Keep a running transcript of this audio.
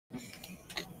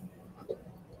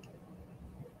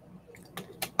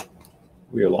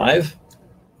We are live?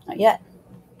 Not yet.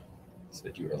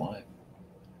 Said you were live.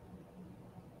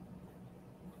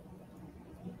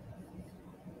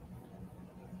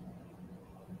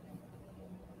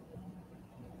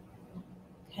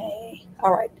 Okay.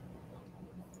 All right.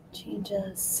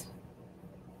 Changes.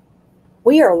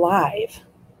 We are live.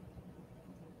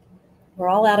 We're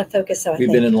all out of focus, so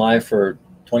We've been in live for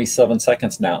 27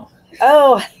 seconds now.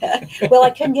 Oh, well,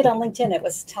 I couldn't get on LinkedIn. It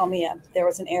was telling me there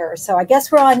was an error. So I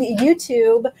guess we're on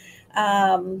YouTube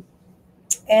and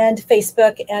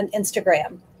Facebook and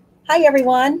Instagram. Hi,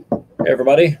 everyone. Hey,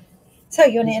 everybody. So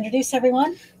you want to introduce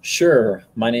everyone? Sure.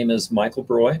 My name is Michael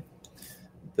Broy.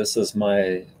 This is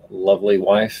my lovely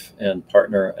wife and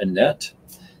partner, Annette.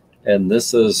 And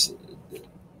this is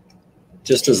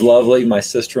just as lovely, my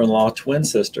sister-in-law, twin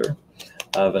sister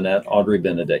of Annette, Audrey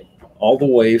Benedict, all the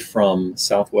way from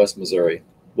Southwest Missouri.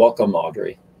 Welcome,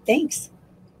 Audrey. Thanks.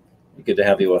 Good to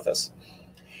have you with us.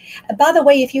 By the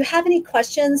way, if you have any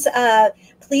questions,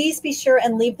 please be sure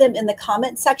and leave them in the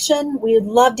comment section. We would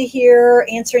love to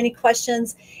answer any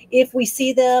questions. If we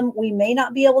see them, we may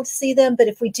not be able to see them, but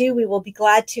if we do, we will be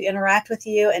glad to interact with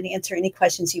you and answer any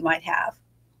questions you might have.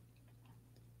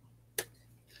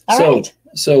 All right.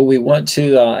 So we want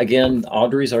to, again,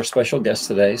 Audrey's our special guest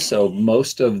today. So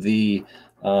most of the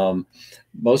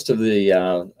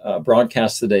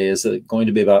broadcast today is going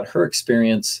to be about her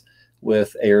experience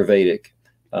with Ayurvedic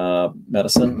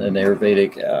medicine and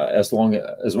Ayurvedic as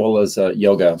well as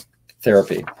yoga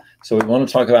therapy. So we want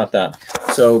to talk about that.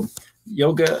 So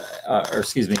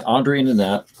Audrey and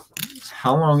Annette,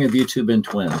 how long have you two been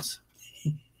twins?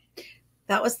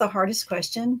 That was the hardest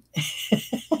question.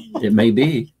 It may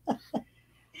be.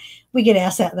 We get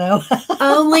asked that, though.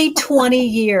 Only 20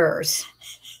 years.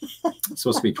 It's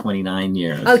supposed to be 29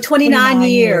 years. Oh, 29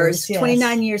 years. Yes.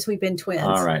 29 years we've been twins.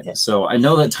 All right. Yes. So I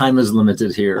know that time is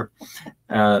limited here.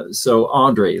 So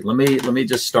Audrey, let me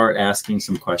just start asking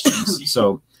some questions.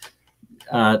 So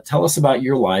tell us about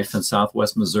your life in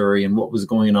Southwest Missouri and what was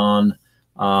going on.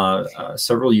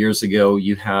 Several years ago,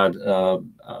 you had a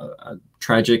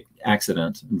tragic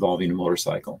accident involving a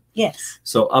motorcycle. Yes.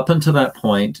 So up until that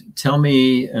point, tell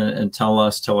me and tell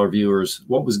our viewers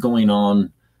what was going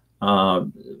on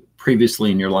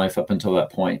previously in your life up until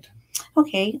that point.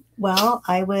 Okay. Well,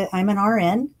 I'm an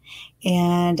RN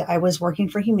and I was working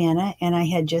for Humana and I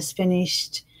had just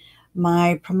finished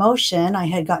my promotion. I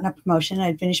had gotten a promotion.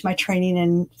 I'd finished my training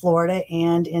in Florida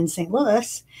and in St.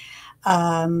 Louis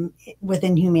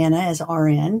within Humana as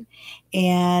RN.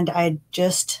 And I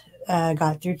just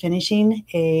got through finishing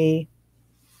an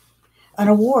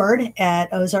award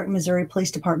at Ozark, Missouri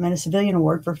Police Department, a civilian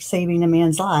award for saving a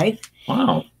man's life.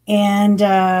 Wow. And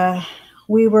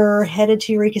we were headed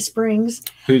to Eureka Springs.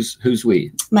 Who's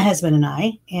we? My husband and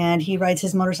I. And he rides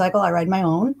his motorcycle. I ride my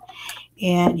own.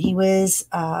 And he was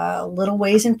a little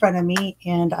ways in front of me.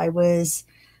 And I was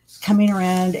coming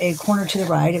around a corner to the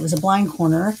right. It was a blind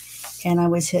corner. And I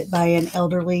was hit by an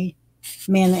elderly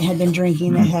man that had been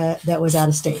drinking that was out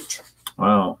of state.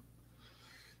 Wow.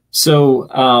 So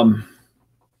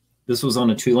this was on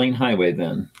a 2-lane highway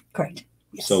then? Correct.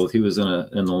 Yes. So he was in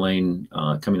the lane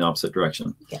coming opposite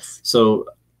direction. Yes. So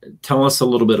tell us a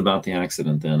little bit about the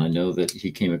accident then. I know that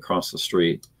he came across the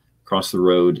street, across the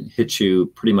road, hit you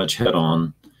pretty much head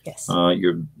on. Yes.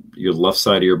 Your left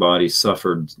side of your body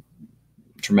suffered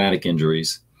traumatic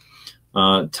injuries.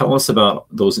 Tell us about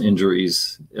those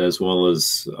injuries as well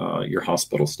as your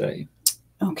hospital stay.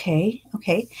 Okay.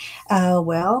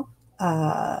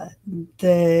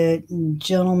 The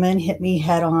gentleman hit me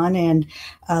head on, and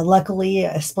luckily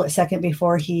a split second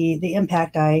before the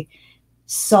impact, I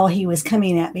saw he was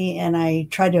coming at me and I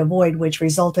tried to avoid, which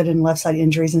resulted in left side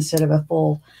injuries instead of a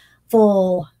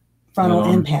full frontal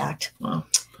impact. Wow.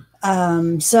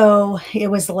 So it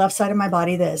was the left side of my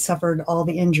body that suffered all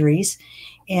the injuries.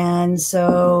 And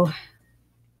so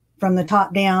from the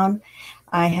top down,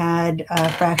 I had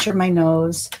fractured my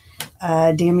nose,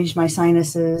 damaged my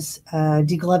sinuses,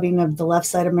 degloving of the left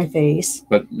side of my face.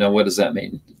 But now what does that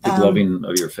mean? Degloving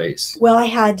of your face? Well, I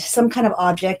had some kind of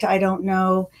object. I don't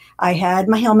know. I had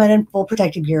my helmet and full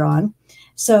protective gear on.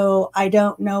 So I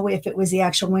don't know if it was the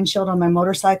actual windshield on my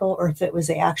motorcycle or if it was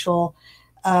the actual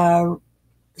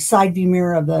side view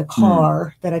mirror of the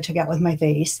car that I took out with my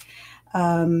face.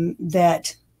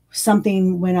 That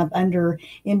something went up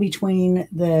in between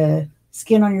the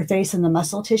skin on your face and the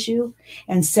muscle tissue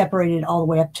and separated all the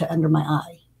way up to under my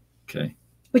eye. Okay.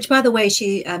 Which, by the way,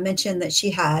 she mentioned that she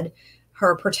had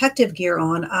her protective gear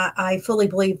on. I fully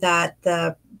believe that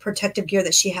the protective gear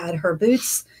that she had, her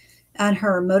boots, and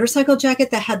her motorcycle jacket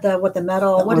that had the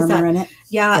metal, what is that? In it.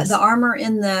 Yeah, Yes. the armor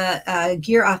in the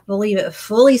gear, I believe it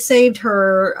fully saved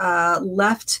her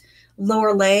left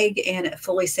lower leg, and it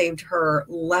fully saved her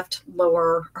left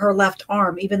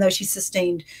arm, even though she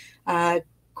sustained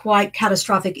quite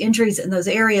catastrophic injuries in those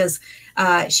areas.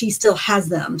 She still has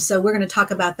them. So we're going to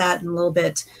talk about that in a little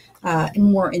bit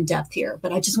more in depth here.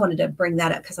 But I just wanted to bring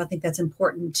that up because I think that's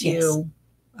important to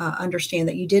understand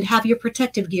that you did have your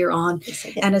protective gear on. Yes,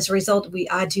 and as a result,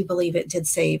 I do believe it did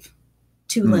save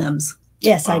 2 limbs.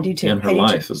 Yes, I do too. And her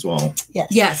life as well. Yes.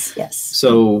 Yes. Yes.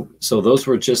 So those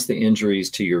were just the injuries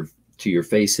to your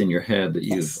face and your head that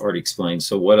you've already explained.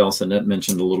 So what else? Annette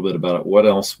mentioned a little bit about it. What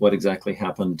else? What exactly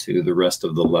happened to the rest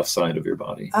of the left side of your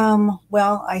body?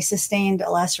 Well, I sustained a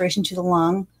laceration to the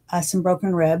lung, some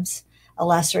broken ribs, a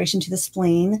laceration to the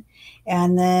spleen,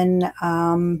 and then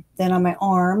on my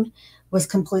arm was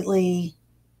completely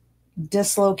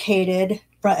dislocated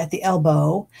at the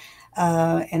elbow.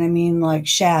 And I mean, like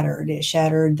shattered. It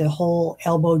shattered the whole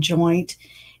elbow joint.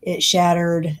 It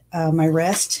shattered my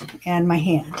wrist and my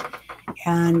hand.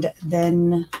 And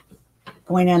then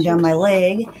going on down my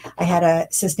leg, I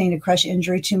had sustained a crush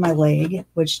injury to my leg,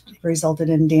 which resulted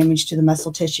in damage to the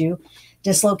muscle tissue,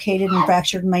 dislocated and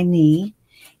fractured my knee,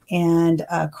 and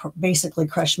basically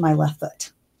crushed my left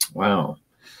foot. Wow.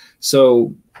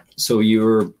 So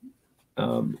you're,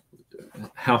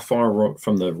 how far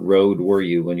from the road were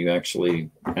you when you actually,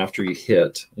 after you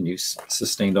hit and you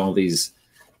sustained all these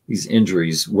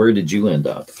injuries? Where did you end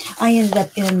up? I ended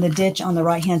up in the ditch on the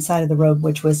right-hand side of the road,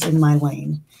 which was in my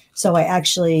lane. So I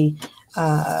actually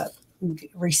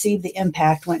received the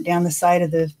impact, went down the side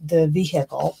of the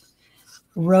vehicle,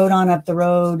 rode on up the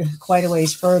road quite a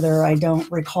ways further. I don't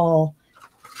recall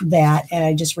that, and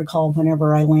I just recall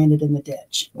whenever I landed in the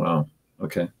ditch. Wow.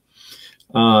 Okay.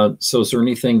 So is there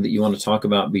anything that you want to talk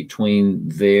about between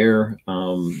there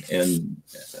and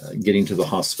getting to the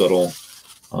hospital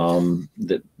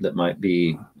that might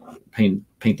be paint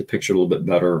the picture a little bit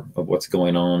better of what's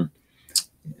going on?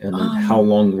 And then how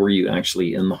long were you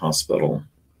actually in the hospital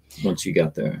once you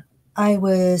got there? I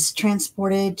was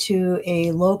transported to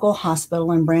a local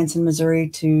hospital in Branson, Missouri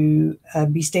to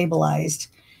be stabilized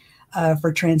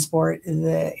for transport.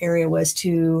 The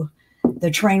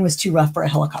terrain was too rough for a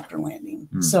helicopter landing.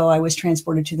 So I was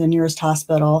transported to the nearest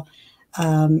hospital,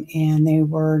 and they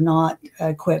were not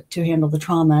equipped to handle the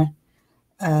trauma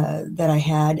that I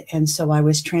had. And so I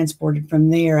was transported from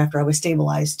there after I was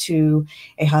stabilized to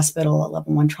a hospital, a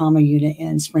level 1 trauma unit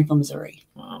in Springfield, Missouri.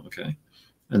 Wow. Okay.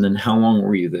 And then how long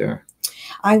were you there?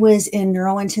 I was in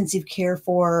neurointensive care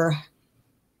for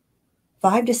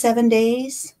 5 to 7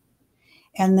 days.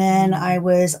 And then I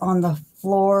was on the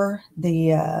floor,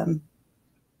 the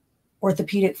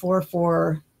orthopedic floor,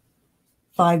 for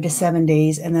 5 to 7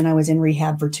 days. And then I was in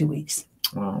rehab for 2 weeks.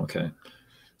 Wow. Okay.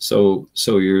 So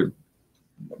you're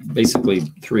basically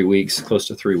 3 weeks, close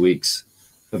to 3 weeks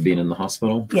of being in the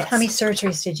hospital? Yes. How many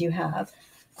surgeries did you have?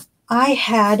 I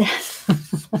had,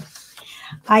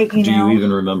 Do you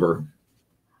even remember?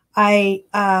 I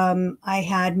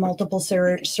had multiple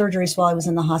surgeries while I was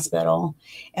in the hospital,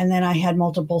 and then I had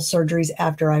multiple surgeries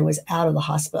after I was out of the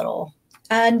hospital.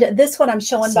 And this one I'm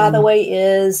showing, by the way,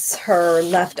 is her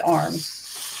left arm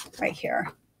right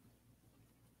here.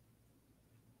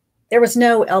 There was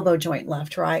no elbow joint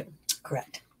left, right?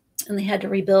 Correct. And they had to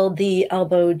rebuild the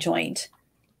elbow joint.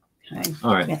 Okay.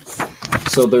 All right. Yes.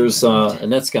 So there's,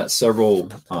 Annette's got several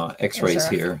x-rays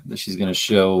here that she's going to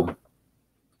show.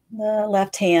 The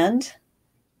left hand.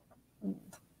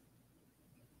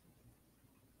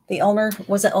 The ulnar,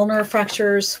 was it ulnar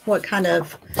fractures? What kind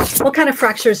of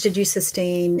fractures did you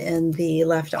sustain in the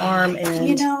left arm?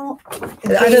 And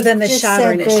other than the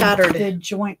shattering, it shattered. The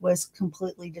joint was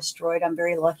completely destroyed. I'm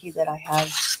very lucky that I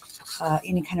have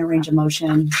any kind of range of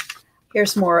motion.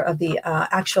 Here's more of the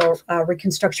actual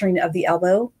reconstruction of the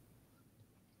elbow.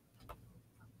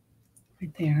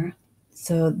 Right there.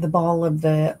 So the ball of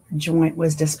the joint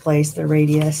was displaced. The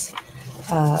radius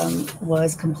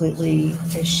was completely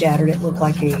shattered. It looked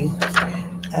like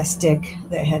a stick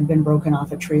that had been broken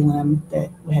off a tree limb that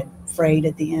had frayed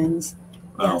at the ends.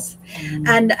 Wow. Yes.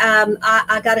 And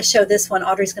I got to show this one.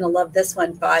 Audrey's going to love this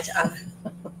one, but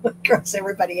gross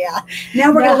everybody out.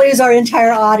 Now we're going to lose our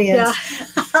entire audience.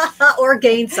 Yeah. Or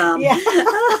gain some. Yeah.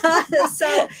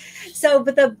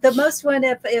 But the most one,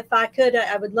 if I could,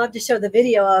 I would love to show the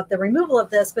video of the removal of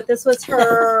this, but this was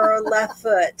her left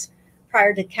foot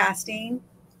prior to casting.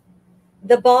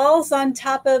 The balls on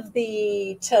top of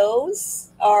the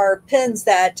toes are pins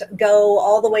that go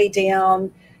all the way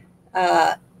down,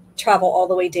 travel all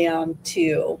the way down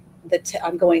to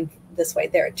I'm going this way.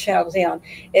 There, it channels down.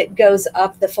 It goes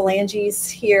up the phalanges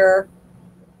here,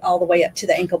 all the way up to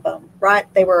the ankle bone,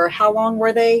 right? They were, how long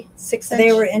were they? 6 inch?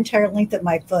 They were entire length of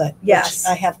my foot. Yes.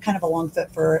 I have kind of a long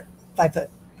foot for a 5 foot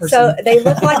person. So they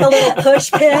look like a little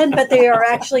push pin, but they are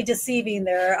actually deceiving.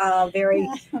 They're very,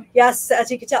 yes, as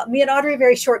you can tell, me and Audrey are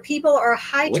very short people. Our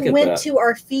height went to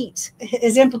our feet.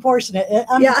 Is improportionate.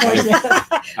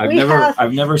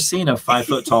 I've never seen a 5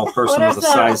 foot tall person with a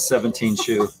size 17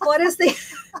 shoe. What is the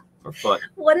or foot?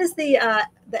 What is the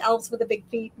elves with the big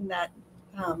feet and that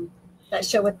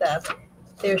show with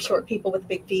they're short people with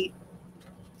big feet?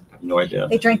 I have no idea.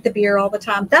 They drink the beer all the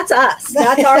time. That's us.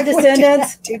 That's our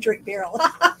descendants. Do drink beer all the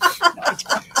time. No, I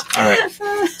don't. All right.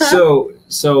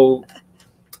 So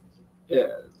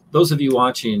those of you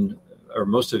watching, or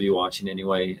most of you watching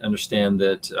anyway, understand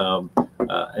that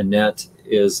Annette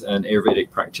is an Ayurvedic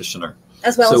practitioner.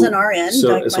 As well as an RN,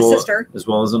 like my sister. As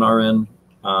well as an RN,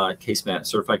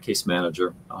 certified case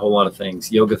manager, a whole lot of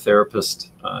things. Yoga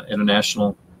therapist,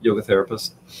 international yoga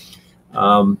therapist.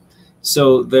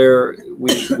 So there,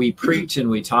 we preach and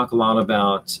we talk a lot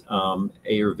about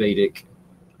Ayurvedic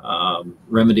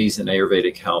remedies and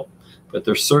Ayurvedic help, but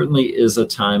there certainly is a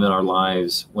time in our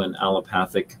lives when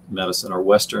allopathic medicine or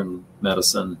Western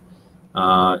medicine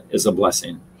is a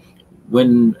blessing.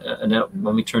 Annette,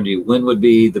 let me turn to you. When would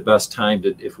be the best time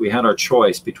to, if we had our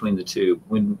choice between the two,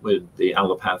 when would the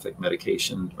allopathic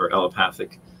medication or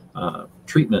allopathic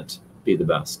treatment be the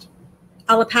best?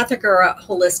 Allopathic or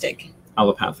holistic?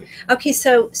 Allopathic. Okay,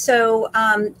 so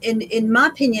in my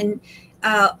opinion,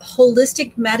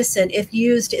 holistic medicine, if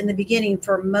used in the beginning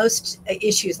for most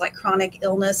issues like chronic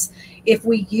illness, if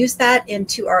we use that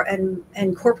into and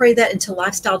incorporate that into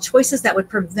lifestyle choices, that would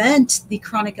prevent the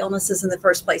chronic illnesses in the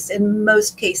first place in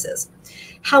most cases.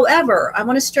 However, I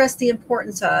want to stress the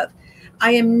importance of,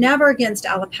 I am never against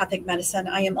allopathic medicine.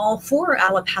 I am all for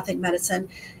allopathic medicine.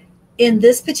 In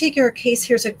this particular case,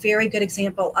 here's a very good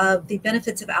example of the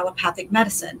benefits of allopathic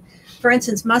medicine. For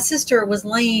instance, my sister was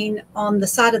laying on the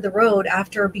side of the road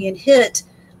after being hit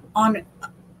by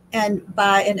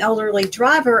an elderly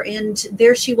driver, and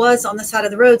there she was on the side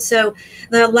of the road. So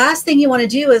the last thing you want to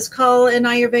do is call an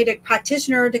Ayurvedic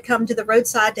practitioner to come to the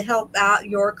roadside to help out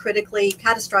your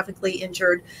catastrophically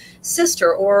injured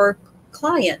sister or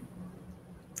client.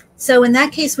 So in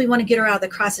that case, we want to get her out of the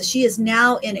crisis. She is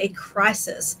now in a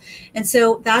crisis. And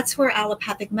so that's where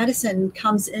allopathic medicine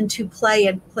comes into play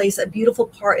and plays a beautiful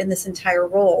part in this entire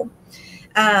role.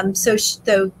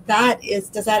 So that is,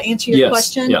 does that answer your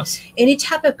question? Yes. Any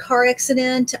type of car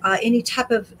accident, any type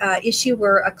of issue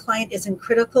where a client is in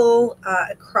critical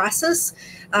crisis,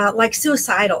 like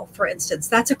suicidal, for instance,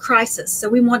 that's a crisis. So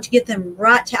we want to get them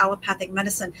right to allopathic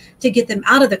medicine to get them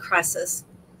out of the crisis.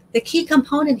 The key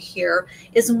component here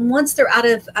is once they're out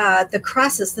of the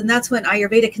crisis, then that's when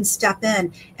Ayurveda can step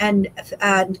in and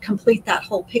complete that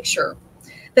whole picture.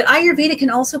 But Ayurveda can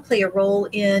also play a role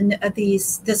in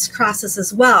this crisis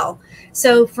as well.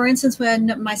 So for instance,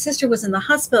 when my sister was in the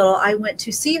hospital, I went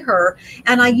to see her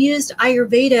and I used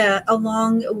Ayurveda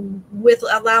along with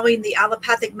allowing the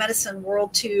allopathic medicine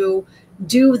world to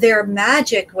do their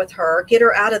magic with her, get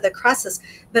her out of the crisis.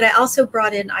 But I also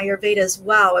brought in Ayurveda as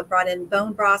well. I brought in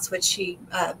bone broths, which she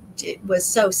was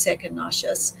so sick and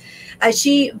nauseous.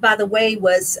 She, by the way,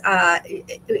 was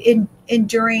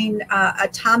during a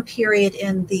time period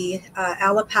in the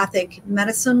allopathic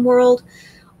medicine world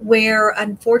where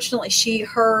unfortunately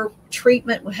her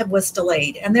treatment was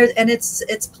delayed, and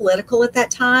it's political at that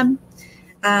time.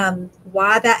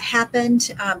 Why that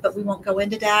happened, but we won't go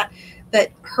into that. But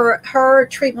her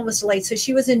treatment was delayed. So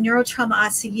she was in neurotrauma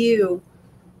ICU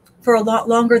for a lot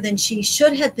longer than she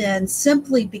should have been,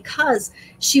 simply because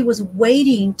she was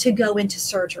waiting to go into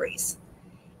surgeries.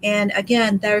 And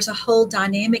again, there's a whole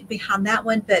dynamic behind that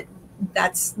one, but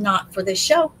that's not for this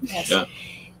show. Yes. Yeah.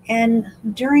 And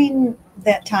during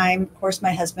that time, of course,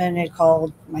 my husband had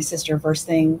called my sister first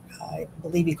thing. I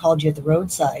believe he called you at the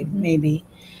roadside, maybe.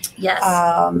 Yes.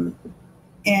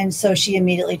 And so she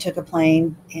immediately took a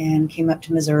plane and came up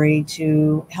to Missouri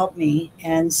to help me.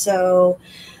 And so,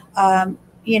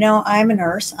 you know, I'm a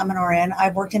nurse. I'm an RN.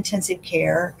 I've worked intensive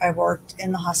care. I worked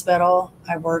in the hospital.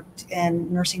 I worked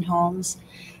in nursing homes.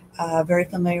 Very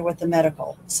familiar with the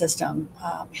medical system.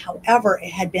 However,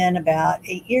 it had been about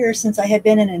 8 years since I had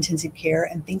been in intensive care,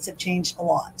 and things have changed a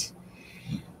lot.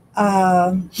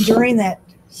 During that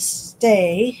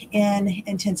stay in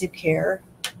intensive care,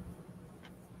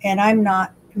 and I'm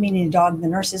not meaning to dog the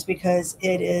nurses because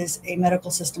it is a medical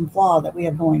system flaw that we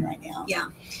have going right now. Yeah.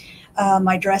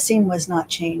 My dressing was not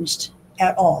changed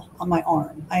at all on my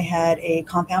arm. I had a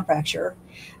compound fracture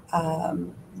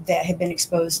that had been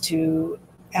exposed to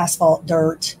asphalt,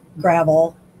 dirt,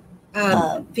 gravel.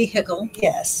 Vehicle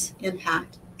Yes.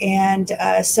 impact. And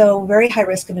so very high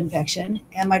risk of infection,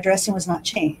 and my dressing was not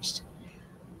changed.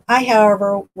 I,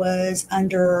 however, was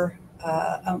under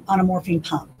on a morphine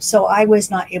pump, so I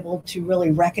was not able to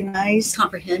really recognize,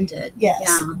 Comprehend it.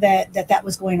 yes, that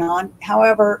was going on.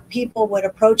 However, people would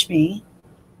approach me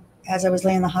as I was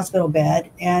laying in the hospital bed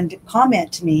and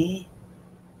comment to me,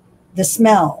 the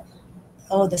smell.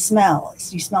 Oh, the smell.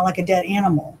 You smell like a dead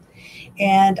animal.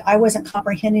 And I wasn't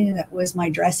comprehending that it was my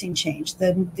dressing change.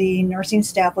 The nursing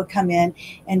staff would come in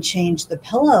and change the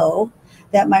pillow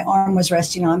that my arm was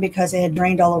resting on because it had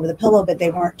drained all over the pillow, but they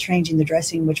weren't changing the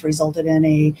dressing, which resulted in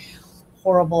a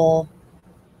horrible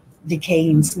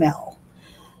decaying smell.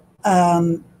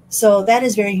 So that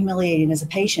is very humiliating as a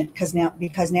patient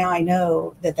because now I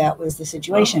know that was the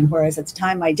situation. Whereas at the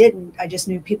time I didn't. I just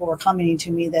knew people were commenting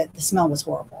to me that the smell was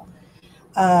horrible.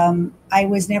 I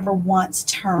was never once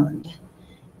turned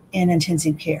in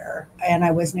intensive care, and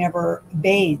I was never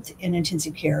bathed in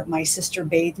intensive care. My sister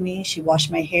bathed me. She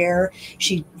washed my hair.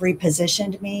 She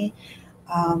repositioned me.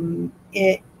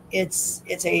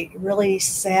 It's a really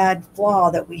sad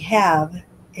flaw that we have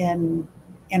in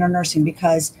our nursing,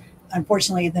 because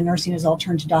unfortunately the nursing is all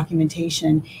turned to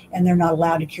documentation, and they're not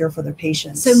allowed to care for their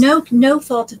patients. So no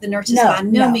fault of the nurses. By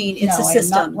no means. It's a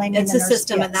system. It's a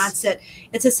system, yes. And that's it.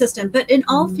 It's a system. But in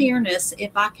all fairness,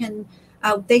 if I can,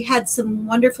 they had some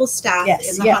wonderful staff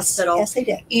in the hospital. Yes, they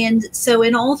did. And so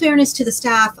in all fairness to the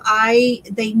staff,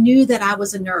 they knew that I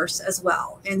was a nurse as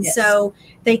well. And so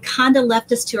they kind of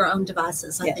left us to our own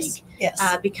devices, I think,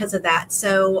 because of that.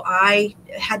 So I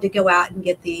had to go out and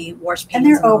get the wash pans. And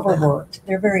they're overworked.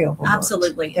 They're very overworked.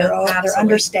 Absolutely. They're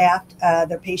understaffed.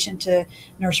 Their patient to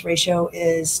nurse ratio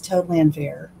is totally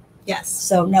unfair. Yes.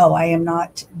 So no, I am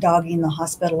not dogging the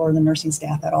hospital or the nursing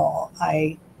staff at all.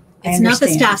 It's not the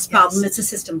staff's problem; it's a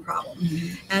system problem,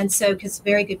 and so because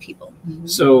very good people.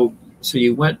 So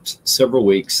you went several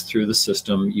weeks through the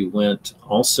system. You went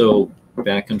also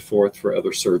back and forth for other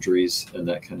surgeries and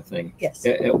that kind of thing. Yes.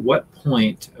 At what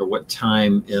point or what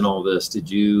time in all this did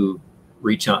you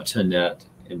reach out to Annette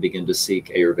and begin to seek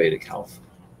Ayurvedic help?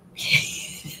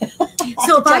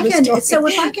 So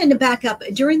if I can back up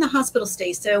during the hospital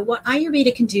stay, so what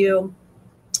Ayurveda can do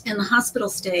in the hospital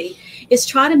stay is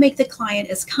try to make the client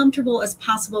as comfortable as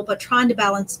possible, but trying to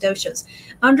balance doshas,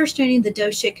 understanding the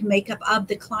doshic makeup of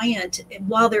the client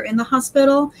while they're in the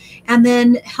hospital, and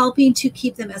then helping to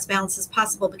keep them as balanced as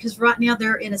possible, because right now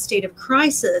they're in a state of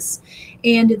crisis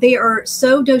and they are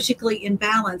so doshically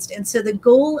imbalanced. And so the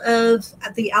goal of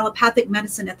the allopathic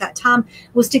medicine at that time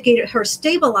was to get her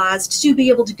stabilized to be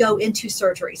able to go into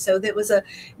surgery. So that was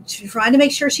trying to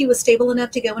make sure she was stable enough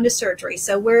to go into surgery.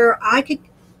 So where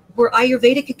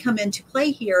Ayurveda could come into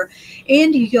play here,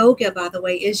 and yoga, by the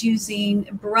way, is using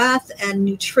breath and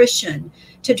nutrition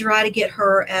to try to get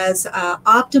her as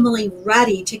optimally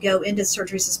ready to go into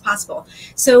surgeries as possible.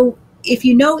 So if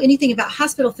you know anything about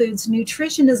hospital foods,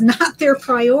 nutrition is not their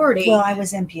priority. Well, I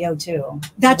was NPO too.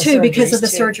 That too, because of the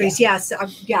surgeries. Yes.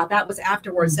 That was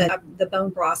afterwards that the bone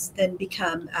broths then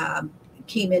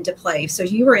came into play. So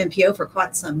you were NPO for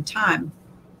quite some time.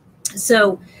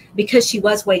 So because she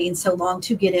was waiting so long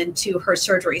to get into her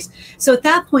surgeries. So at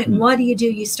that point, what do?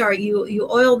 You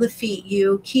oil the feet,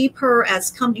 you keep her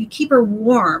you keep her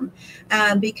warm,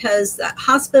 because the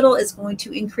hospital is going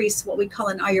to increase what we call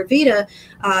in Ayurveda,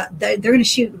 they're going to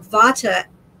shoot vata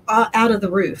out of the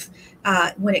roof.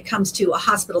 When it comes to a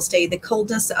hospital stay, the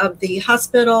coldness of the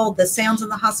hospital, the sounds in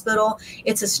the hospital,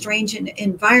 it's a strange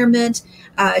environment.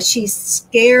 She's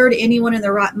scared. Anyone in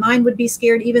their right mind would be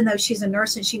scared, even though she's a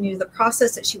nurse and she knew the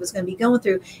process that she was going to be going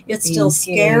through. It's still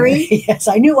scary. Yes,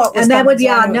 I knew what was and that coming,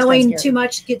 would, knowing too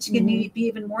much can be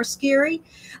even more scary.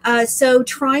 So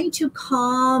trying to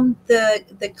calm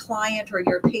the client or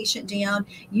your patient down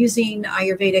using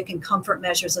Ayurvedic and comfort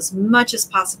measures as much as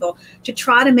possible to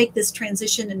try to make this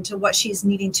transition into what she's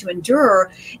needing to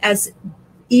endure as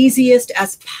easiest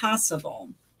as possible.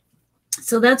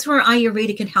 So that's where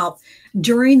Ayurveda can help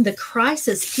during the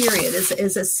crisis period,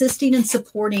 is assisting and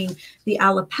supporting the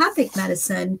allopathic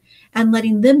medicine and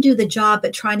letting them do the job,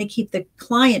 but trying to keep the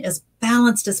client as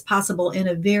balanced as possible in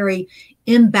a very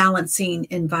imbalancing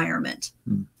environment.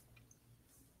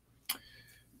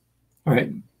 All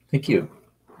right. Thank you.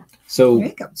 So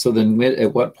then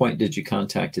at what point did you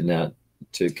contact Annette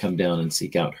to come down and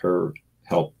seek out her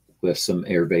help with some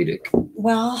Ayurvedic?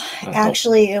 Well,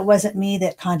 actually, it wasn't me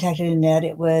that contacted Annette.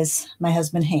 It was my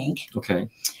husband, Hank. Okay.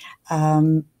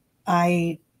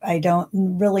 I don't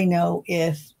really know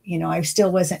if, I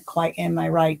still wasn't quite in my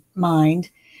right mind.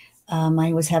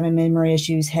 I was having memory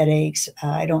issues, headaches.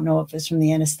 I don't know if it's from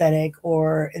the anesthetic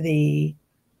or the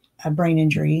a brain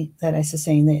injury that I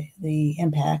sustained, the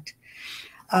impact.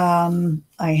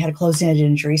 I had a closed head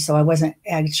injury, so I wasn't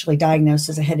actually diagnosed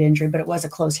as a head injury, but it was a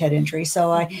closed head injury.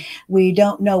 So we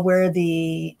don't know where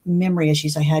the memory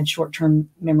issues. I had short-term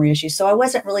memory issues, so I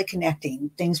wasn't really connecting.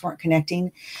 Things weren't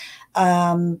connecting.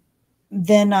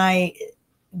 Then I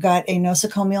got a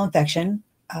nosocomial infection,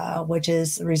 which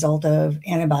is the result of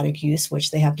antibiotic use,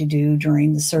 which they have to do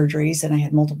during the surgeries. And I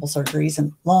had multiple surgeries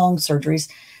and long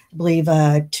surgeries. I believe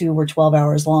 2 were 12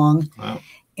 hours long. Wow.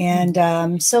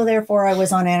 And so therefore I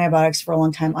was on antibiotics for a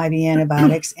long time, IV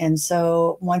antibiotics. And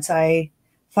so once I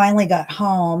finally got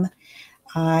home,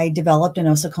 I developed a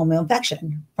nosocomial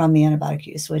infection from the antibiotic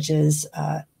use, which is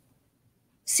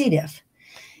C. diff.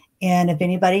 And if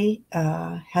anybody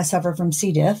has suffered from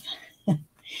C. diff,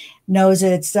 knows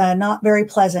it's not very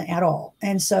pleasant at all.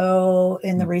 And so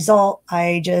in the result,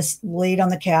 I just laid on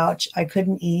the couch. I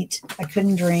couldn't eat. I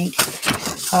couldn't drink.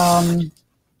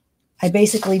 I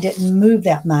basically didn't move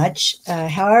that much.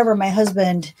 However, my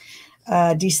husband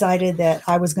decided that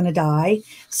I was going to die.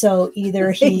 So either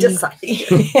he decided.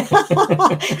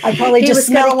 I probably just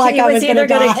smelled like I was either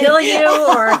going to kill you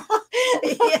or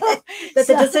that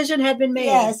So- the decision had been made.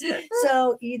 Yes.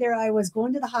 So either I was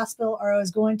going to the hospital or I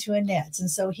was going to Annette's. And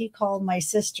so he called my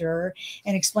sister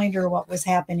and explained to her what was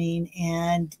happening.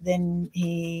 And then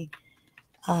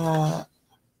I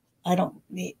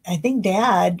think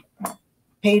Dad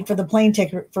paid for the plane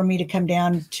ticket for me to come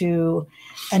down to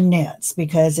Annette's,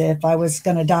 because if I was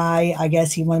going to die, I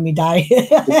guess he wanted me to die.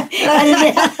 I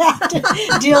didn't have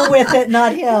to deal with it,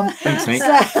 not him. Thanks, Hank.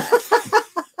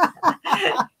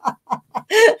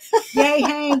 Yay,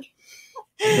 Hank.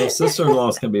 Those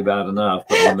sister-in-laws can be bad enough,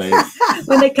 but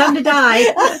When they come to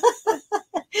die.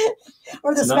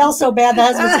 Or the smell's so bad the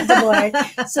husband sends a boy.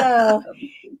 So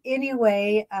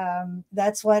anyway,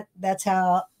 that's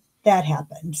how that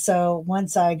happened. So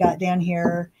once I got down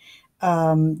here,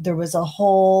 there was a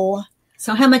whole.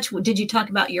 So how much did you talk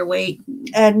about your weight?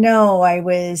 No, I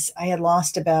had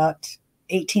lost about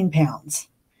 18 pounds.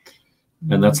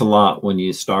 and that's a lot when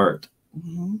you start.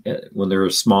 Mm-hmm. When they're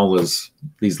as small as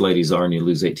these ladies are and you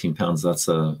lose 18 pounds, that's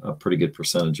a pretty good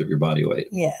percentage of your body weight.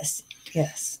 Yes.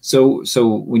 Yes.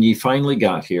 So when you finally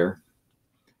got here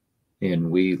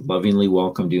and we lovingly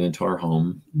welcomed you into our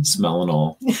home, smell and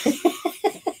all,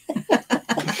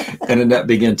 and Annette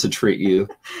began to treat you,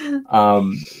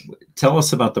 tell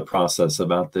us about the process,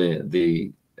 about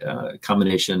the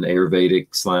combination Ayurvedic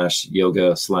 /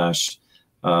 yoga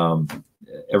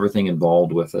 / everything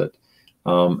involved with it.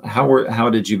 How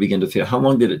did you begin to feel? How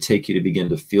long did it take you to begin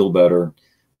to feel better?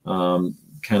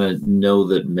 Kind of know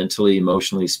that mentally,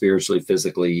 emotionally, spiritually,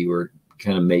 physically, you were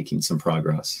kind of making some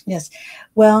progress. Yes.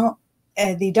 Well,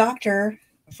 the doctor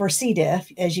for C.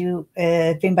 diff,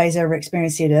 if anybody's ever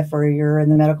experienced C. diff or you're in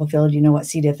the medical field, you know what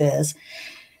C. diff is.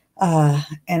 And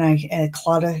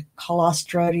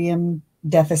Clostridium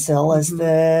difficile is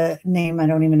the name. I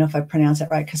don't even know if I pronounce it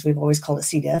right because we've always called it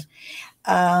C. diff.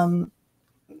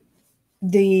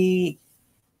 The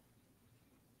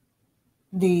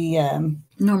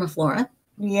Normal flora.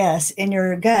 Yes, in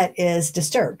your gut is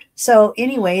disturbed. So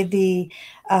anyway, the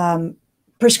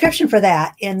prescription for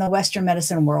that in the Western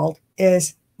medicine world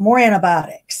is more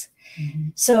antibiotics. Mm-hmm.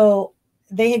 So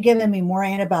they had given me more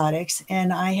antibiotics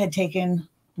and I had taken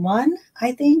one,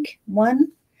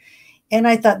 and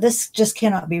I thought this just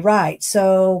cannot be right.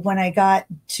 So when I got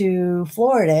to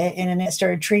Florida and Annette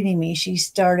started treating me, she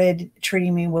started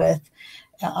treating me with,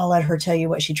 I'll let her tell you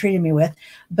what she treated me with,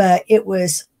 but it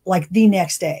was like the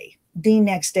next day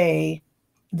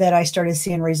that I started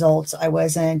seeing results. I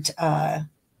wasn't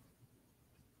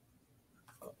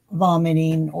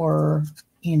vomiting or,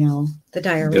 The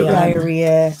diarrhea.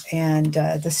 diarrhea and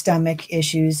the stomach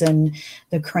issues and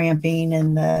the cramping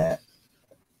and the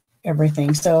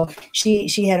everything. So she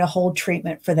had a whole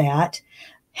treatment for that.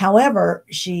 However,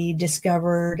 she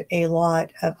discovered a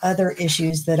lot of other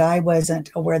issues that I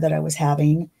wasn't aware that I was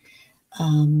having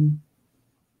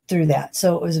through that.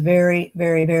 So it was very,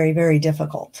 very, very, very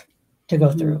difficult to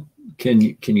go through. Can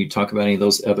you talk about any of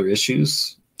those other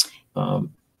issues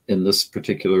in this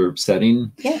particular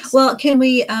setting? Yes. Well, can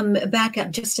we back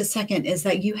up just a second? Is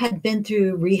that you had been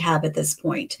through rehab at this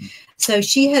point. So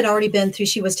she had already been through,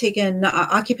 she was taking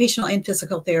occupational and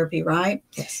physical therapy, right?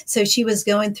 Yes. So she was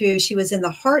in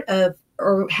the heart of,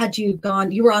 or had you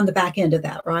gone, you were on the back end of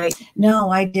that, right?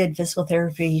 No, I did physical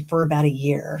therapy for about a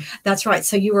year. That's right.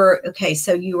 So you were,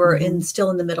 still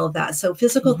in the middle of that. So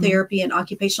physical therapy and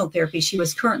occupational therapy, she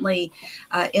was currently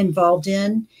involved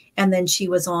in. And then she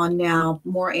was on now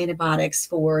more antibiotics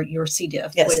for your C.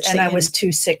 diff. Yes, and I was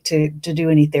too sick to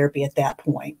do any therapy at that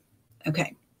point.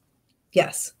 Okay.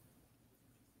 Yes.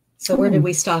 So where did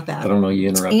we stop I at? don't know. You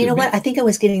interrupted You know me. what? I think I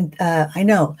was getting, I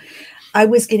know, I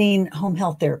was getting home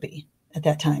health therapy at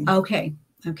that time. Okay.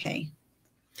 Okay.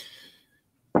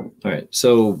 All right.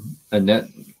 So Annette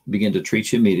began to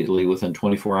treat you immediately. Within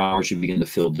 24 hours, you begin to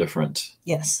feel different.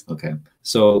 Yes. Okay.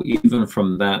 So even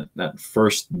from that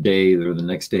first day or the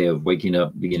next day of waking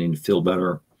up, beginning to feel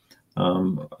better,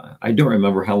 I don't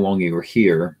remember how long you were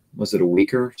here. Was it a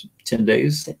week or 10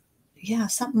 days? Yeah,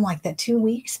 something like that. 2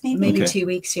 weeks, maybe. Maybe Okay. 2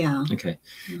 weeks. Yeah. Okay.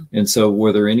 Yeah. And so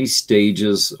were there any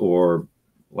stages or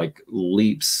like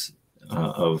leaps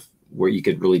of where you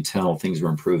could really tell things were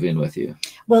improving with you?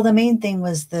 Well, the main thing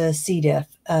was the C. diff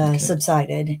Okay.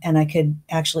 subsided, and I could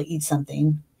actually eat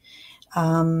something.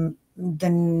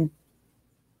 The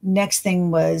next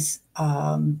thing was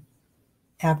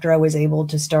after I was able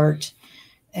to start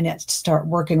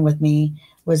working with me,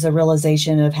 was a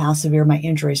realization of how severe my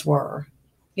injuries were.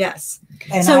 Yes.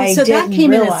 And So I that didn't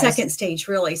came in a realize- second stage,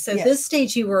 really. So Yes. this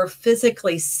stage you were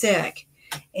physically sick.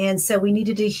 And so we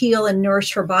needed to heal and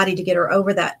nourish her body to get her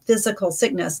over that physical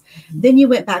sickness. Mhm. Then you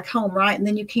went back home, right? And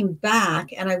then you came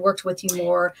back and I worked with you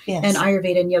more Yes. in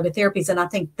Ayurveda and Yoga Therapies. And I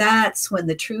think that's when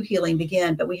the true healing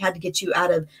began. But we had to get you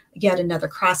out of yet another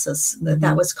crisis that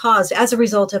Mhm. was caused as a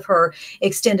result of her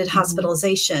extended Mhm.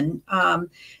 hospitalization.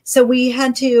 So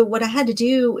what I had to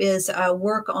do is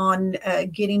work on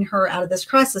getting her out of this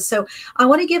crisis. So I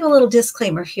want to give a little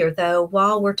disclaimer here, though,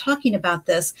 while we're talking about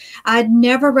this. I'd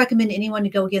never recommend anyone to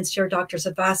go against your doctor's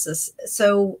advices.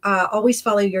 So always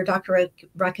follow your doctor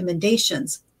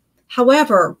recommendations.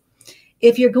 However,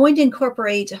 if you're going to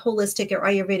incorporate holistic or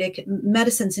Ayurvedic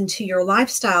medicines into your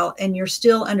lifestyle and you're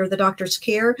still under the doctor's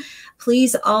care,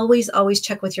 please always, always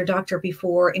check with your doctor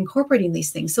before incorporating these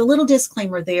things. So a little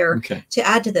disclaimer there Okay. to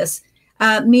add to this.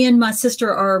 Me and my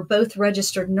sister are both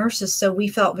registered nurses, so we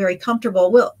felt very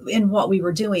comfortable in what we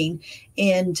were doing.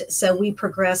 And so we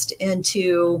progressed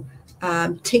into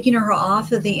taking her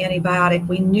off of the antibiotic.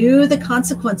 We knew the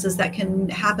consequences that can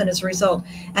happen as a result.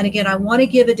 And again, I want to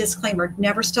give a disclaimer: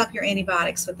 never stop your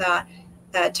antibiotics without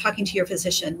talking to your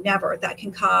physician. Never. That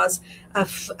can cause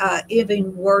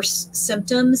even worse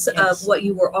symptoms Yes. of what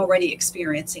you were already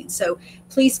experiencing. So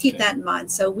please keep that in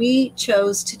mind. So we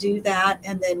chose to do that,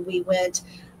 and then we went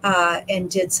and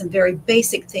did some very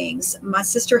basic things. My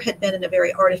sister had been in a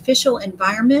very artificial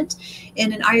environment,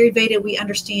 and in Ayurveda, we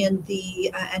understand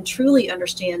and truly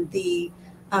understand the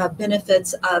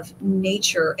benefits of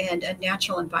nature and a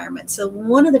natural environment. So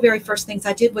one of the very first things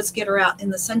I did was get her out in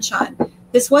the sunshine.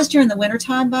 This was during the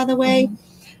wintertime, by the way. Mhm.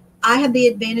 I have the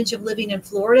advantage of living in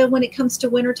Florida when it comes to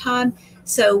wintertime.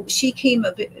 So she came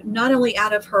not only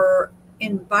out of her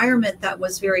environment that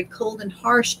was very cold and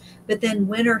harsh, but then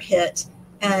winter hit.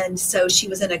 And so she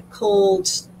was in a cold,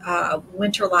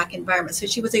 winter-like environment. So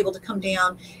she was able to come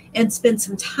down and spend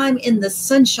some time in the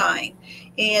sunshine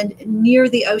and near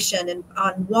the ocean and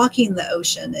on walking the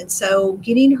ocean. And so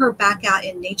getting her back out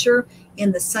in nature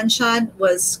in the sunshine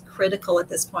was critical at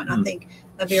this point. I think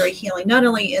a very healing, not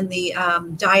only in the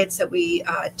diets that we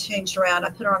changed around. I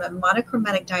put her on a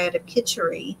monochromatic diet of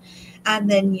khichdi and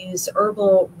then use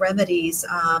herbal remedies,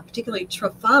 particularly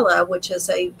Triphala, which is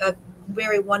a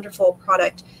very wonderful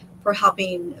product for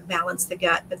helping balance the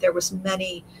gut. But there was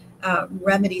many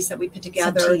remedies that we put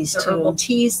together, teas, the too. herbal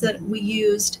teas that we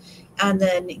used, and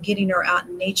then getting her out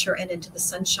in nature and into the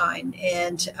sunshine.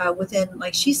 And within,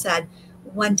 like she said,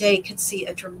 one day could see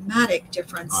a dramatic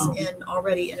difference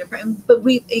but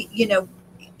we,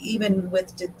 even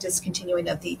with the discontinuing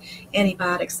of the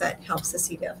antibiotics, that helps the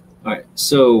C. diff. All right.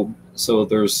 So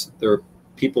there are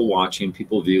people watching,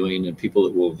 people viewing, and people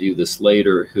that will view this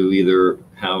later who either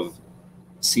have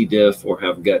C. diff or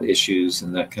have gut issues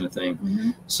and that kind of thing. Mm-hmm.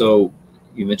 So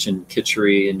you mentioned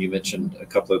khichdi and you mentioned a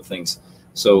couple of things.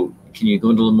 So can you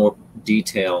go into a little more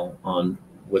detail on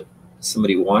what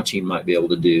somebody watching might be able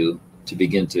to do to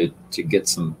begin to get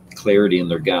some clarity in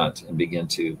their gut and begin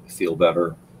to feel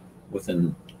better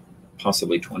within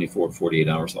possibly 24, 48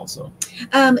 hours also?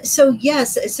 So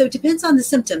it depends on the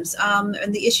symptoms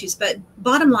and the issues. But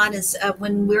bottom line is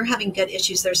when we're having gut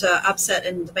issues, there's an upset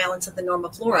in the balance of the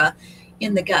normal flora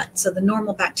in the gut. So the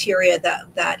normal bacteria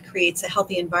that creates a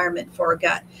healthy environment for our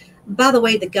gut. By the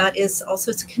way, the gut is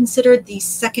also considered the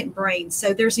second brain.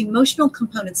 So there's emotional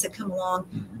components that come along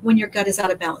when your gut is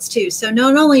out of balance too. So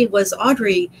not only was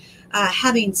Audrey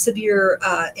having severe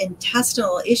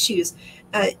intestinal issues,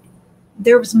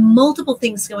 there was multiple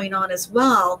things going on as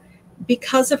well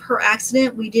because of her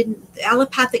accident,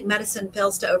 allopathic medicine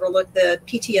fails to overlook the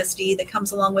PTSD that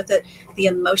comes along with it, the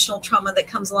emotional trauma that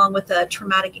comes along with a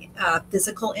traumatic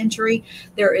physical injury.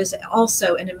 There is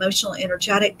also an emotional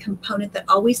energetic component that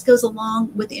always goes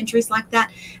along with injuries like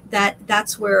that.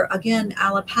 That's where, again,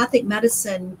 allopathic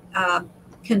medicine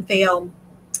can fail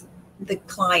the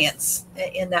clients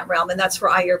in that realm. And that's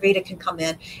where Ayurveda can come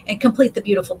in and complete the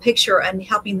beautiful picture and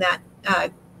helping that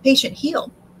patient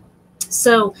heal.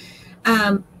 So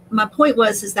my point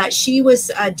is that she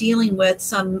was dealing with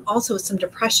some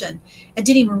depression and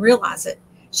didn't even realize it.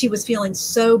 She was feeling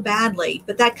so badly,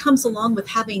 but that comes along with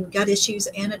having gut issues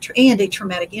and a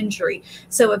traumatic injury.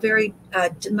 So a very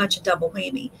much a double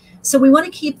whammy. So we want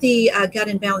to keep the gut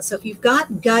in balance. So if you've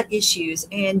got gut issues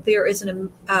and there is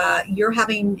you're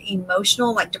having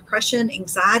emotional, like depression,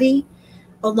 anxiety,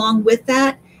 along with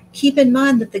that, keep in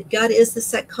mind that the gut is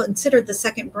considered the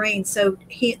second brain. So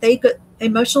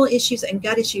emotional issues and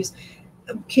gut issues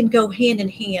can go hand in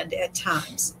hand at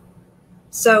times.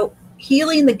 So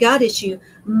healing the gut issue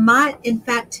might, in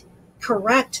fact,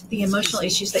 correct the emotional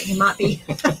issues that you might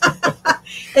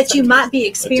be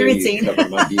experiencing.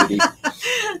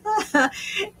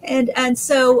 And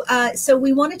so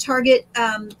we want to target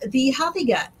the healthy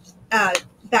gut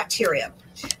bacteria.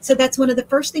 So that's one of the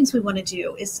first things we want to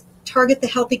do is target the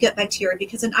healthy gut bacteria,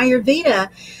 because in Ayurveda,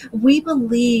 we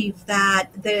believe that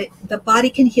the body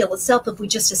can heal itself if we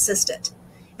just assist it.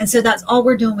 And so that's all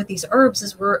we're doing with these herbs,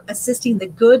 is we're assisting the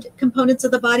good components of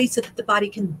the body so that the body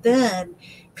can then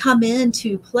come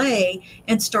into play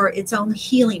and start its own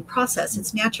healing process,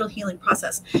 its natural healing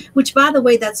process, which, by the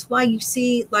way, that's why you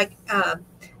see like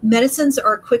medicines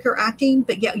are quicker acting,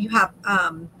 but yet you have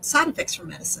side effects from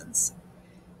medicines.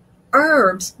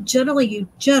 Herbs, generally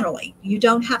you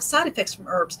don't have side effects from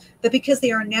herbs, but because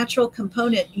they are a natural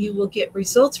component, you will get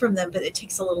results from them, but it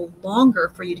takes a little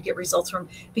longer for you to get results from,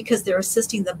 because they're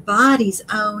assisting the body's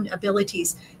own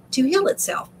abilities to heal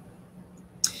itself.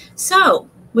 So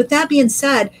with that being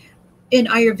said, in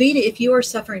Ayurveda, if you are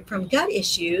suffering from gut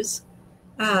issues,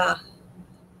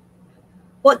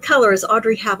 what color does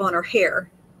Audrey have on her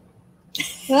hair?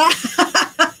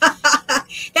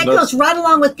 That goes right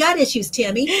along with gut issues,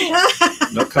 Timmy.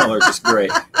 No color, just gray.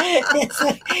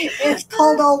 It's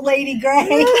cold old lady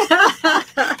gray.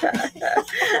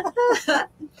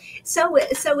 So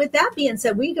with that being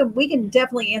said, we can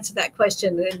definitely answer that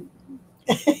question.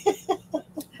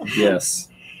 Yes.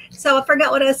 So I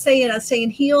forgot what I was saying. I was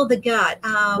saying heal the gut.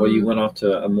 Well, you went off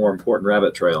to a more important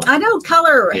rabbit trail. I know,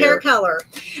 hair color.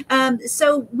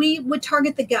 So we would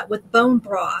target the gut with bone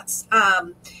broths,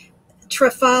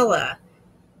 triphala.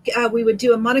 We would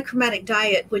do a monochromatic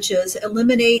diet, which is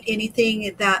eliminate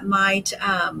anything that might,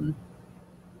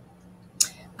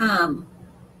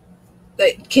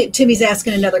 Timmy's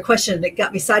asking another question that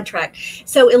got me sidetracked.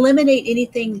 So eliminate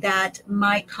anything that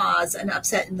might cause an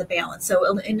upset in the balance. So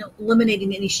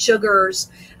eliminating any sugars,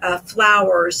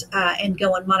 flours, and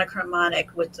going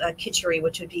monochromatic with khichdi,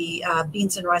 which would be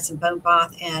beans and rice and bone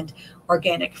broth and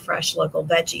organic, fresh, local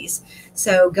veggies.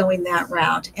 So going that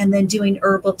route, and then doing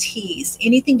herbal teas,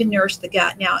 anything to nourish the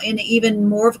gut. Now, in even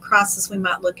more of a process, we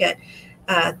might look at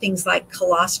things like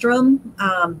colostrum,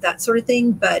 that sort of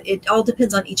thing, but it all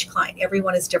depends on each client.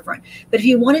 Everyone is different. But if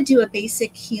you want to do a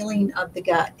basic healing of the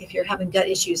gut, if you're having gut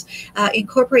issues,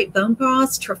 incorporate bone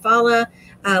broths, triphala,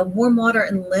 warm water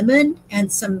and lemon,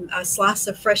 and some slice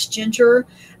of fresh ginger.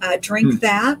 Drink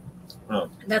that. Oh.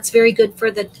 That's very good for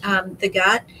the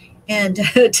gut. And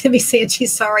Timmy saying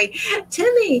she's sorry.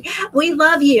 Timmy, we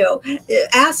love you.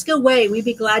 Ask away. We'd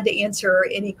be glad to answer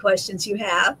any questions you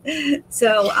have.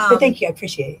 So thank you. I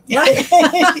appreciate it.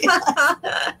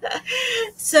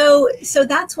 So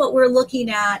that's what we're looking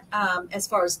at as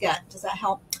far as gut. Does that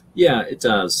help? Yeah, it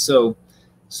does. So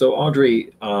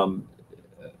Audrey, I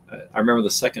remember the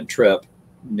second trip.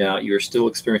 Now you're still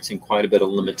experiencing quite a bit of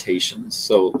limitations.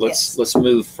 So let's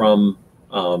move from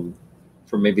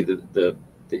maybe the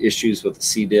issues with the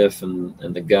C. diff and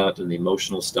the gut and the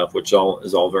emotional stuff, which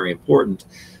is all very important.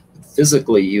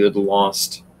 Physically, you had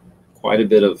lost quite a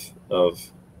bit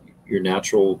of your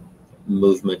natural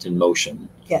movement and motion.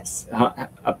 Yes.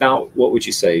 About what would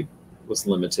you say was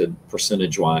limited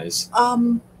percentage-wise?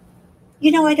 I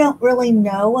don't really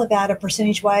know about a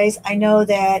percentage-wise. I know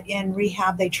that in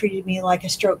rehab, they treated me like a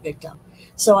stroke victim.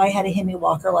 So I had a Hemi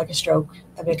walker like a stroke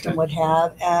victim would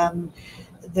have.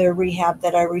 The rehab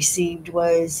that I received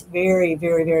was very,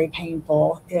 very, very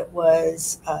painful. It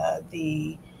was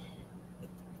the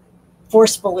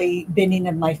forcefully bending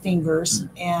of my fingers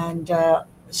and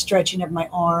stretching of my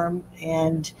arm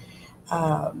and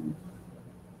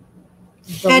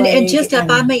just if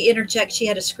I may interject, she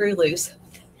had a screw loose.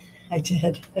 I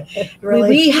did. Really?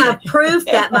 We have proof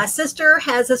that my sister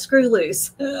has a screw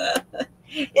loose.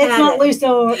 It's not loose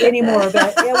anymore,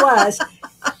 but it was.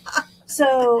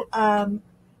 So,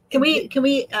 can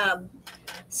we,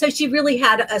 so she really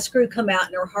had a screw come out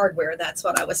in her hardware. That's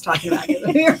what I was talking about.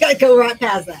 We were going to go right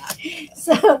past that.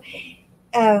 So,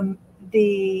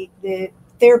 the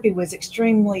therapy was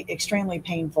extremely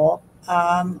painful.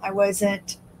 I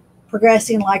wasn't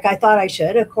progressing like I thought I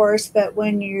should, of course, but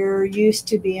when you're used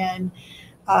to being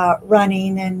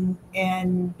running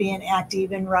and being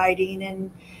active and riding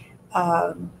and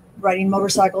riding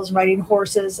motorcycles and riding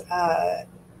horses,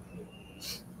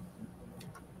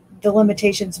 the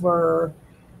limitations were,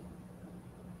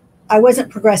 I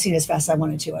wasn't progressing as fast as I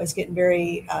wanted to. I was getting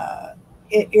very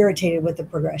irritated with the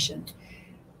progression.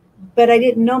 But I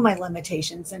didn't know my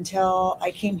limitations until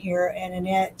I came here, and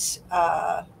Annette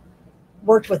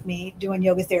worked with me doing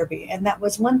yoga therapy. And that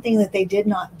was one thing that they did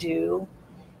not do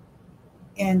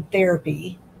in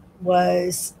therapy,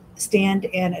 was stand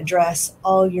and address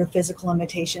all your physical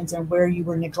limitations and where you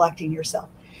were neglecting yourself.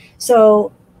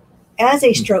 So as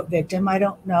a stroke victim, I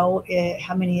don't know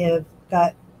how many have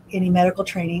got any medical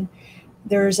training.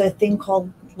 There's a thing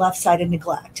called left-sided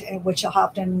neglect, which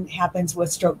often happens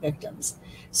with stroke victims.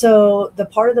 So the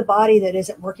part of the body that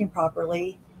isn't working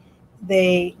properly,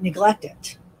 they neglect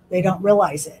it. They don't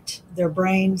realize it. Their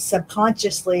brain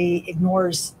subconsciously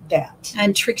ignores that.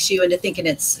 And tricks you into thinking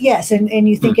it's... Yes, and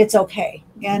you think it's okay.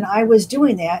 And I was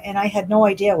doing that, and I had no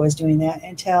idea I was doing that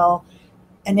until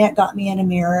Annette got me in a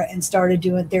mirror and started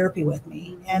doing therapy with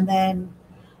me. And then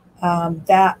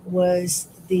that was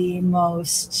the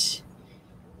most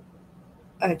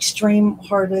extreme,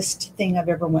 hardest thing I've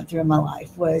ever went through in my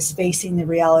life, was facing the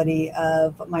reality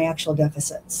of my actual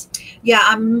deficits. Yeah,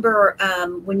 I remember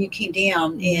when you came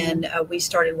down and we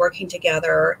started working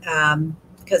together,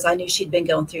 because I knew she'd been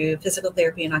going through physical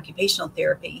therapy and occupational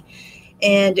therapy.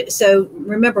 And so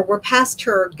remember, we're past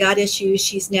her gut issues.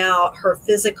 She's now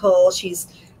she's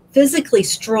physically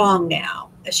strong now.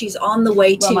 She's on the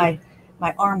way to...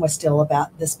 My arm was still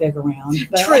about this big around.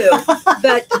 But. True.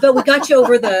 but we got you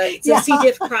over the C.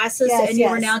 diff crisis, and you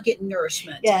were now getting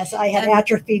nourishment. Yes, I had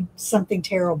atrophied something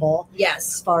terrible.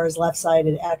 Yes. As far as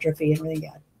left-sided atrophy and everything.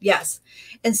 Yeah. Yes.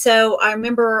 And so I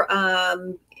remember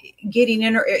getting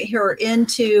her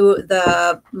into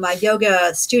my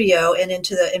yoga studio and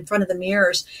in front of the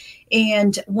mirrors.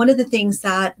 And one of the things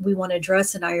that we want to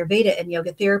address in Ayurveda and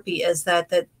yoga therapy is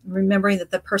that remembering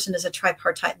that the person is a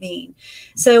tripartite being.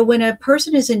 So when a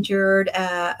person is endured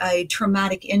a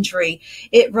traumatic injury,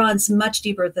 it runs much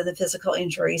deeper than the physical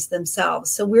injuries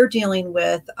themselves. So we're dealing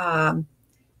with a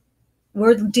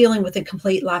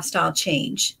complete lifestyle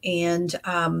change.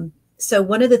 And so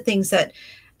one of the things that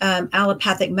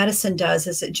allopathic medicine does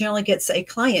is it generally gets a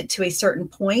client to a certain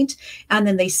point and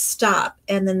then they stop.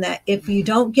 And then if you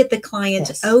don't get the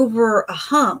client over a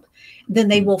hump, then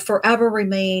they will forever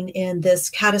remain in this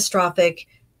catastrophic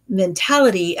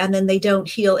mentality, and then they don't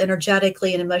heal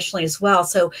energetically and emotionally as well.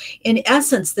 So in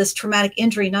essence, this traumatic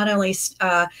injury not only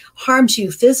harms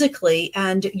you physically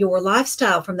and your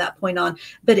lifestyle from that point on,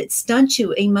 but it stunts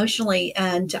you emotionally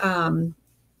and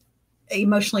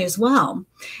emotionally as well.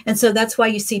 And so that's why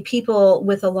you see people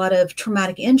with a lot of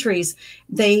traumatic injuries,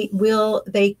 they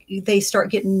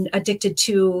start getting addicted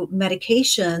to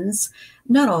medications.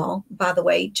 Not all, by the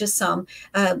way, just some,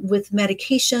 with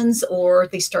medications, or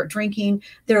they start drinking.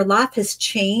 Their life has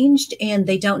changed and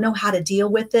they don't know how to deal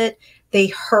with it. They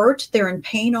hurt, they're in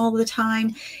pain all the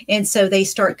time. And so they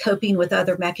start coping with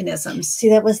other mechanisms. See,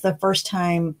 that was the first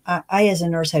time I as a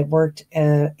nurse, had worked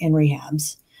in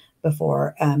rehabs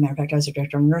before. Matter of fact, I was a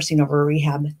director of nursing over a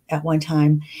rehab at one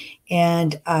time.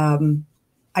 And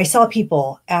I saw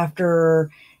people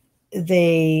after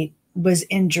they was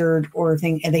injured or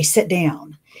thing, and they sit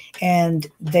down and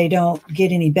they don't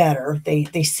get any better.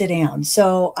 They sit down.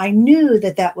 So I knew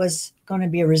that was going to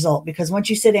be a result, because once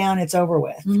you sit down, it's over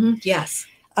with. Mm-hmm. Yes.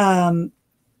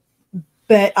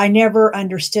 But I never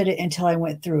understood it until I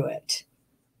went through it.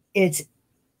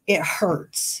 It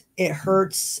hurts. It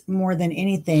hurts more than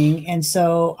anything. And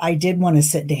so I did want to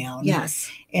sit down. Yes.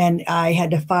 And I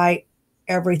had to fight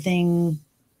everything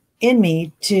in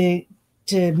me to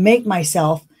make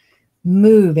myself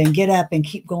move and get up and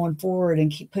keep going forward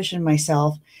and keep pushing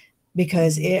myself,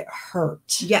 because it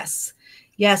hurt. Yes.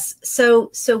 Yes. So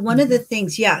one of the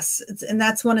things, yes, and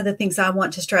that's one of the things I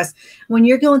want to stress. When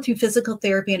you're going through physical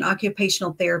therapy and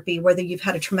occupational therapy, whether you've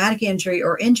had a traumatic injury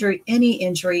or any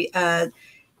injury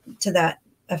to that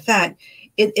effect,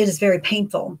 it is very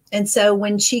painful. And so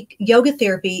when yoga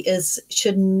therapy is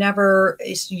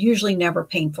usually never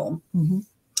painful. Mm-hmm.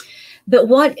 But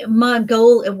what my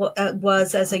goal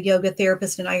was as a yoga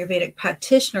therapist and Ayurvedic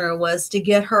practitioner was to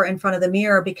get her in front of the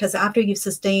mirror, because after you've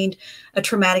sustained a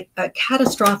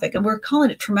catastrophic, and we're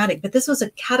calling it traumatic, but this was a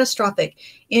catastrophic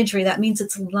injury. That means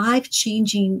it's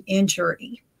life-changing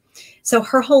injury. So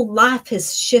her whole life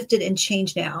has shifted and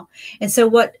changed now. And so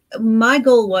what my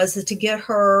goal was is to get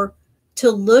her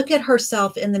to look at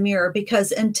herself in the mirror,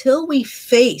 because until we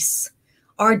face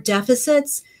our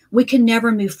deficits, we can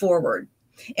never move forward.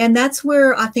 And that's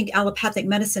where I think allopathic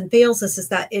medicine fails us, is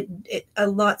that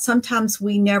sometimes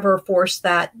we never force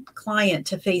that client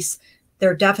to face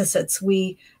their deficits.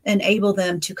 We enable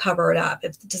them to cover it up.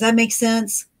 Does that make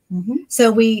sense? Mm-hmm.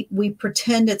 So we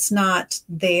pretend it's not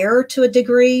there to a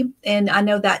degree. And I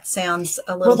know that sounds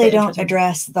a little bit. Well, they don't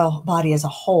address the body as a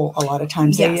whole. A lot of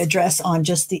times Yes. They address on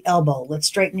just the elbow. Let's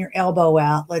straighten your elbow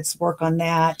out. Let's work on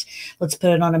that. Let's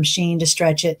put it on a machine to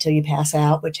stretch it till you pass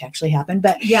out, which actually happened.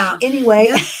 But Yeah. anyway,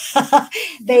 Yeah.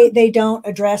 they don't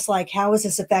address, like, how is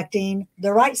this affecting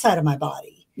the right side of my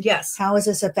body? Yes. How is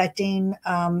this affecting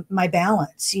my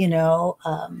balance?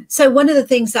 So one of the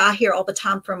things that I hear all the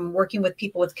time from working with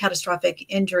people with catastrophic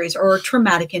injuries or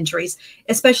traumatic injuries,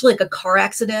 especially like a car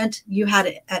accident, you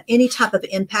had any type of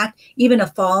impact, even a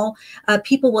fall,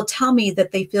 people will tell me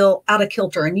that they feel out of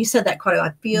kilter. And you said that quite a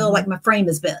lot. I feel Mm-hmm. like my frame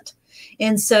is bent.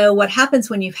 And so what happens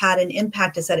when you've had an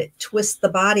impact is that it twists the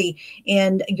body,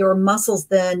 and your muscles,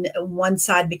 then one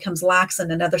side becomes lax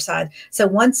and another side. So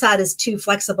one side is too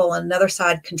flexible and another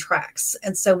side contracts.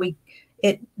 And so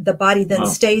the body then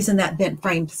stays in that bent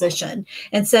frame position.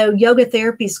 And so yoga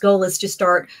therapy's goal is to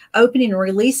start opening and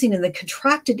releasing in the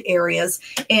contracted areas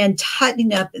and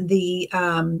tightening up the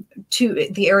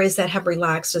areas that have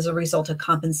relaxed as a result of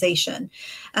compensation.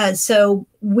 So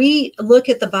we look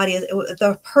at the body,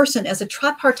 the person, as a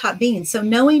tripartite being. So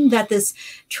knowing that this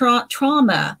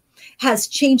trauma has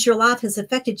changed your life, has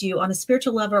affected you on a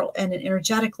spiritual level and an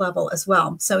energetic level as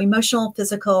well. So emotional,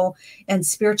 physical, and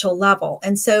spiritual level.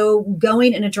 And so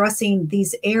going and addressing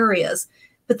these areas.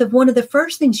 But one of the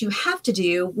first things you have to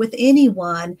do with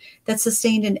anyone that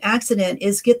sustained an accident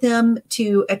is get them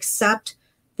to accept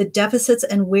the deficits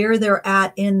and where they're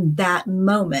at in that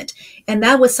moment. And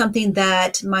that was something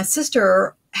that my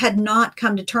sister had not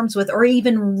come to terms with, or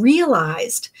even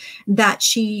realized that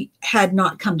she had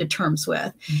not come to terms with.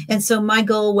 Mm-hmm. And so my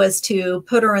goal was to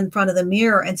put her in front of the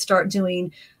mirror and start doing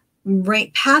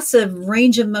passive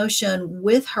range of motion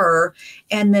with her.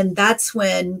 And then that's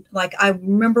when, like, I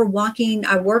remember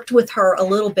I worked with her a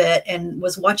little bit and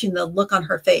was watching the look on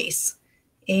her face.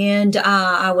 And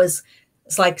it's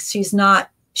like, she's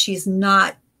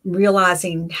not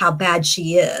realizing how bad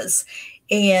she is.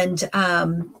 And,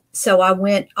 so I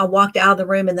walked out of the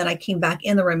room, and then I came back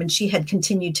in the room, and she had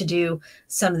continued to do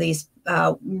some of these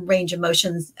range of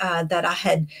motions that I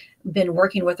had been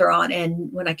working with her on.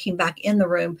 And when I came back in the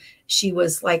room, she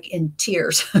was like in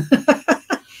tears.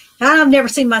 I've never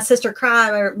seen my sister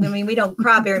cry. We don't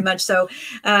cry very much. So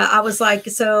I was like,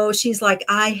 so she's like,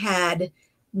 I had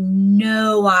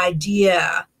no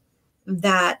idea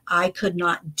that I could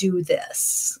not do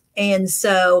this. And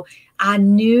so I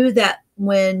knew that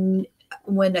when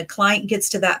a client gets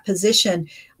to that position,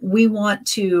 we want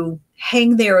to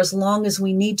hang there as long as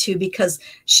we need to, because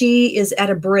she is at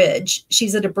a bridge.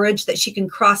 She's at a bridge that she can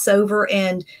cross over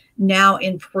and now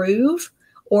improve,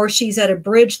 or she's at a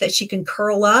bridge that she can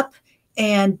curl up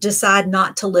and decide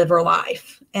not to live her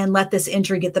life and let this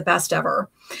injury get the best of her.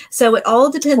 So it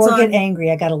all depends on. Or get angry.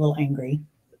 I got a little angry.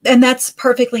 And that's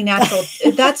perfectly natural.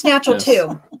 That's natural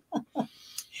too.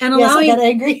 And allowing, yes, I got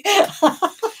angry.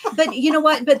 But you know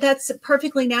what? But that's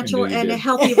perfectly natural and a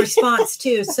healthy response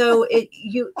too. So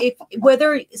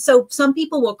some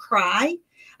people will cry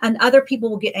and other people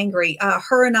will get angry.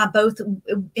 Her and I both,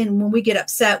 and when we get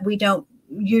upset, we don't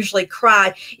usually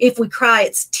cry. If we cry,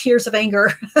 it's tears of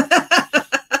anger.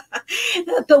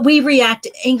 But we react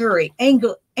angrily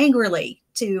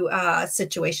to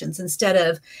situations instead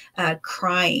of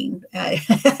crying.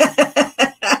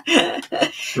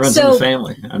 Runs in the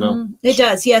family. I know. It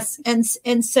does. Yes.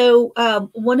 And so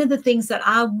one of the things that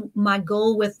my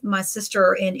goal with my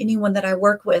sister and anyone that I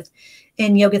work with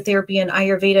in yoga therapy and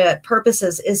Ayurveda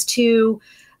purposes is to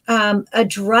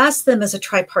address them as a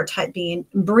tripartite being,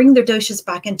 bring their doshas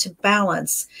back into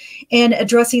balance, and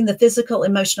addressing the physical,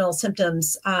 emotional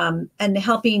symptoms, and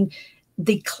helping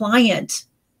the client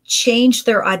change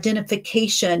their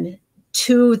identification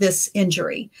to this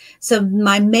injury. So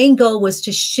my main goal was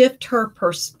to shift her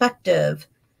perspective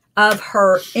of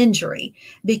her injury,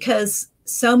 because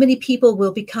so many people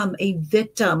will become a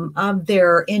victim of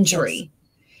their injury.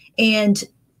 Yes. And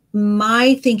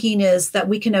my thinking is that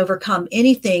we can overcome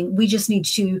anything. We just need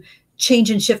to change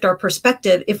and shift our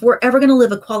perspective. If we're ever going to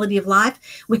live a quality of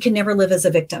life, we can never live as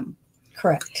a victim.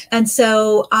 Correct. And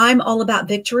so I'm all about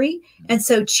victory. And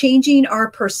so changing our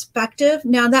perspective.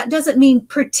 Now, that doesn't mean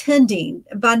pretending,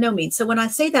 by no means. So when I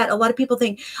say that, a lot of people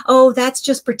think, oh, that's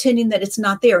just pretending that it's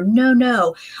not there.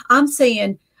 No. I'm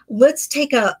saying, let's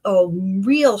take a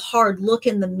real hard look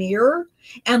in the mirror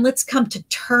and let's come to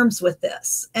terms with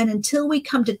this. And until we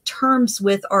come to terms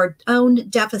with our own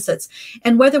deficits,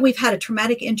 and whether we've had a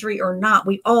traumatic injury or not,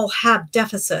 we all have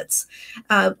deficits.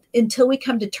 Until we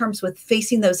come to terms with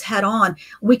facing those head on,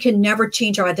 we can never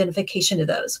change our identification to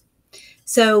those.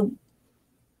 So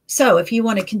if you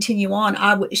want to continue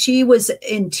on, she was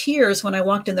in tears when I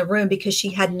walked in the room because she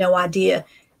had no idea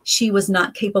she was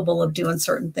not capable of doing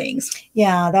certain things.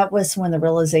 Yeah, that was when the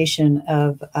realization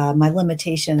of my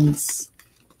limitations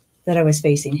that I was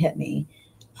facing hit me.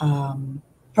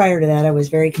 Prior to that, I was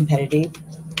very competitive,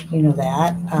 you know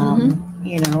that,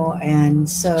 you know, and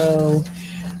so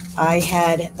I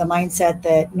had the mindset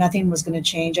that nothing was going to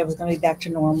change. I was going to be back to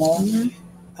normal.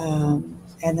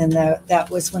 And then that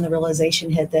was when the realization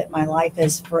hit that my life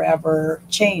has forever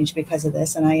changed because of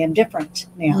this. And I am different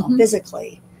now,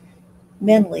 physically,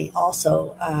 mentally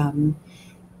also.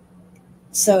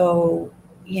 So,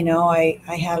 you know, I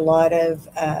had a lot of,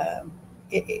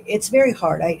 it's very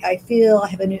hard. I feel I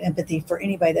have a new empathy for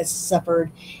anybody that's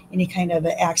suffered any kind of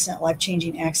an accident,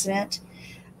 life-changing accident.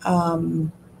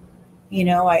 You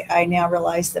know, I now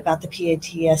realize about the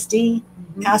PTSD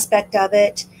aspect of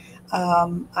it.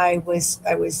 I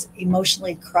was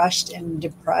emotionally crushed and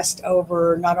depressed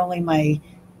over not only my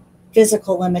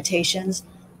physical limitations,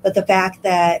 but the fact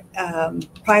that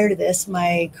prior to this,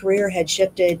 my career had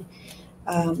shifted.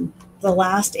 The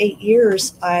last 8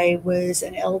 years, I was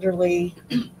an elderly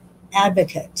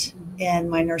advocate in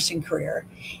my nursing career.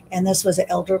 And this was an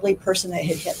elderly person that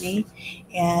had hit me.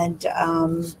 And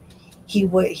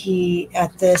he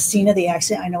at the scene of the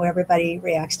accident, I know everybody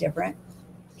reacts different.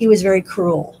 He was very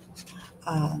cruel,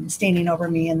 standing over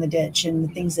me in the ditch, and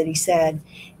the things that he said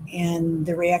and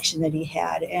the reaction that he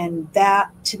had. And that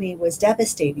to me was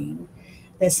devastating,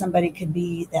 that somebody could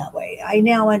be that way. I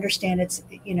now understand it's,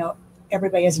 you know,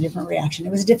 everybody has a different reaction. It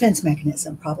was a defense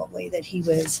mechanism probably that he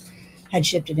had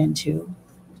shifted into.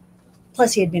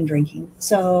 Plus he had been drinking.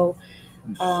 So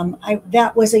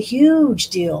that was a huge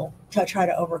deal to try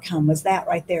to overcome, was that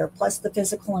right there, plus the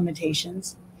physical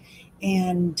limitations.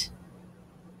 And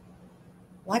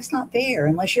life's not fair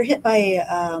unless you're hit by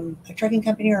a trucking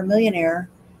company or a millionaire.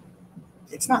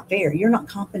 It's not fair. You're not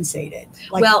compensated.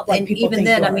 And even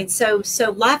then, I mean, so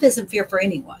life isn't fair for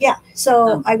anyone. Yeah.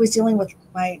 So I was dealing with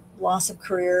my loss of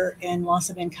career and loss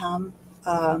of income,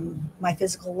 my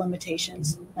physical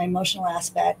limitations, my emotional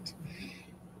aspect.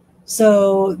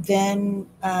 So then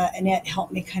Annette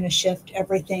helped me kind of shift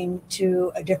everything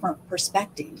to a different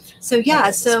perspective. So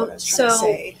yeah, so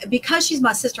because she's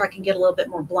my sister, I can get a little bit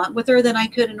more blunt with her than I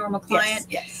could a normal client.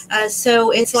 Yes.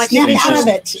 So it's like snap out of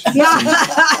it. Yeah.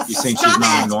 You think she's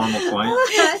not a normal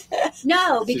client?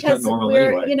 No, because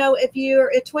we're anyway. You know, if you're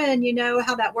a twin, you know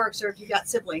how that works, or if you've got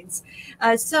siblings.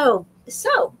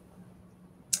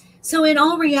 So in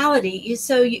all reality,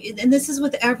 and this is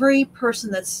with every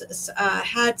person that's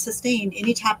had sustained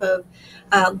any type of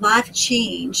life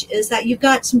change, is that you've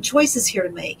got some choices here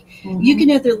to make. You can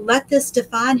either let this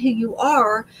define who you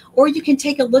are, or you can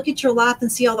take a look at your life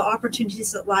and see all the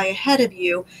opportunities that lie ahead of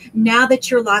you now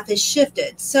that your life has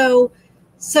shifted. So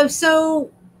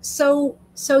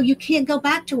you can't go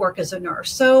back to work as a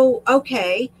nurse. So,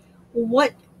 okay,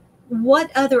 what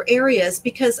other areas,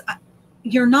 because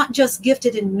you're not just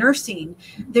gifted in nursing.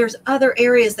 There's other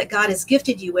areas that God has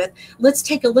gifted you with. Let's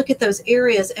take a look at those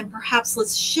areas, and perhaps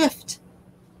let's shift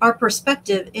our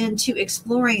perspective into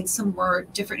exploring some more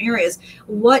different areas.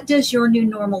 What does your new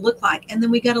normal look like? And then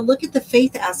we got to look at the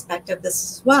faith aspect of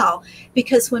this as well,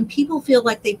 because when people feel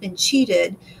like they've been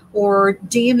cheated or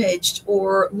damaged,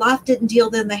 or life didn't deal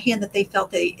them the hand that they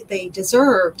felt they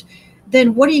deserved,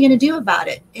 then what are you going to do about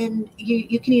it? And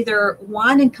you can either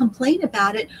whine and complain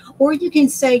about it, or you can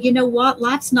say, you know what,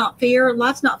 life's not fair.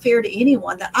 Life's not fair to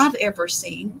anyone that I've ever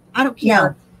seen. I don't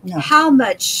care how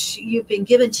much you've been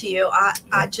given to you.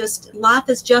 Life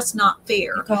is just not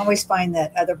fair. You can always find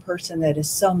that other person that is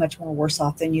so much more worse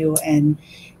off than you. And,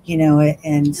 you know,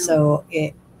 so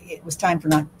it was time for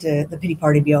the pity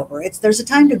party be over. There's a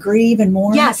time to grieve and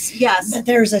mourn. Yes. But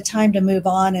there's a time to move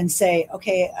on and say,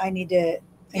 okay, I need to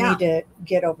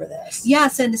get over this.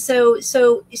 Yes. And so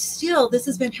still, this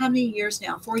has been how many years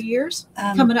now? 4 years?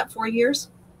 Coming up 4 years?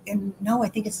 And no, I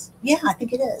think it is. Yeah,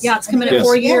 it's coming up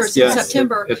 4 years in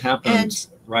September. It happened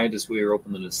right as we were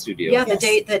opening the studio. Yeah,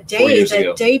 Yes.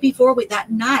 the day before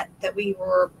that night that we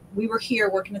were here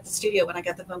working at the studio when I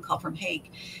got the phone call from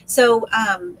Hank. So,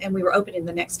 and we were opening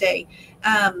the next day,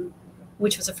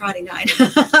 which was a Friday night.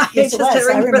 Yes, it was.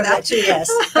 I remember that too.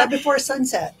 Yes, right before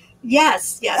sunset.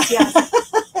 Yes.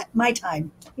 My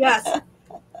time. Yes.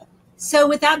 So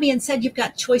with that being said, you've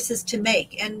got choices to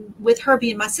make. And with her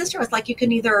being my sister, I was like, you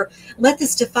can either let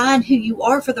this define who you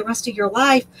are for the rest of your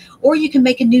life, or you can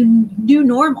make a new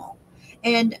normal.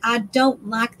 And I don't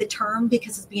like the term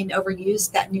because it's being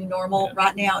overused, that new normal. Yeah.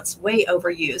 Right now, it's way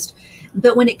overused.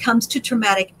 But when it comes to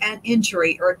traumatic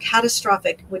injury or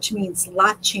catastrophic, which means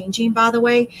life-changing, by the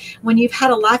way, when you've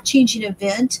had a life-changing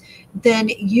event, then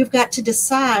you've got to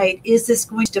decide, is this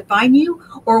going to define you,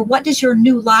 or what does your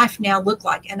new life now look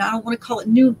like? And I don't want to call it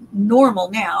new normal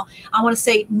now. I want to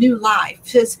say new life,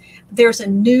 because there's a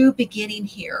new beginning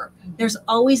here. There's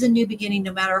always a new beginning,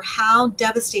 no matter how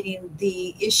devastating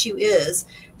the issue is.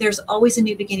 There's always a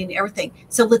new beginning in everything.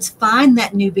 So let's find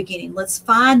that new beginning. Let's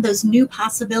find those new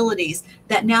possibilities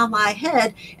that now lie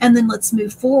ahead, and then let's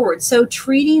move forward. So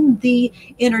treating the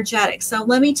energetic. So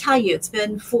let me tell you, it's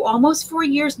been almost 4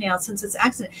 years now since this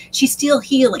accident. She's still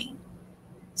healing.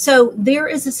 So there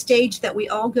is a stage that we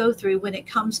all go through when it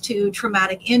comes to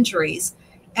traumatic injuries.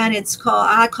 And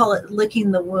I call it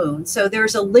licking the wound. So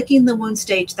there's a licking the wound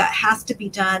stage that has to be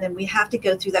done, and we have to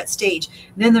go through that stage.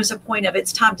 Then there's a point of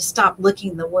it's time to stop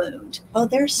licking the wound. Oh,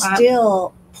 there's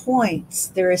still points.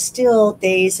 There is still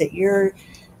days that you're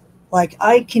like,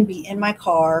 I can be in my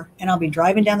car and I'll be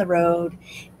driving down the road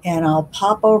and I'll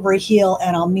pop over a hill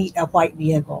and I'll meet a white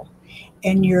vehicle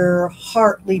and your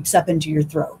heart leaps up into your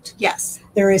throat. Yes.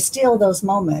 There is still those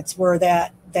moments where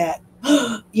that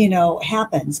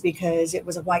happens, because it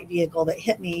was a white vehicle that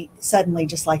hit me suddenly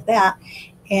just like that.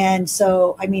 And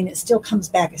so, I mean, it still comes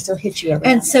back. It still hits you every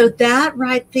And moment. so that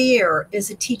right there is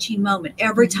a teaching moment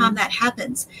every time that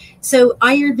happens. So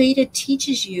Ayurveda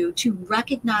teaches you to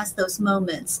recognize those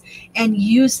moments and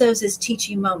use those as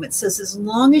teaching moments. So as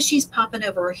long as she's popping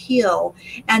over a hill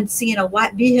and seeing a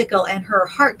white vehicle and her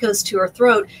heart goes to her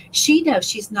throat, she knows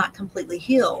she's not completely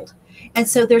healed. And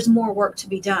so there's more work to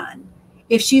be done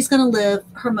if she's going to live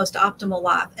her most optimal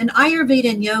life. And Ayurveda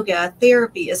and Yoga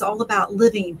Therapy is all about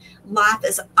living life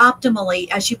as optimally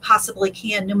as you possibly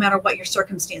can, no matter what your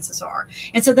circumstances are.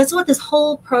 And so that's what this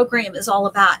whole program is all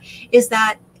about, is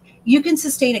that you can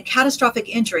sustain a catastrophic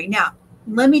injury. Now,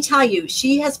 let me tell you,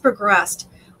 she has progressed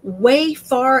way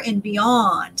far and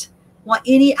beyond what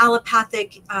any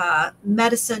allopathic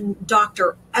medicine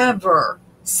doctor ever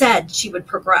said she would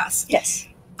progress. Yes.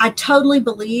 I totally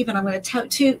believe, and I'm going to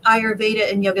toot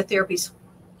Ayurveda and Yoga Therapy's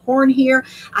horn here.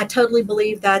 I totally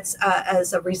believe that's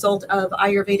as a result of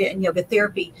Ayurveda and Yoga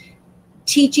Therapy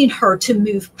teaching her to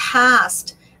move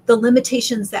past the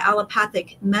limitations that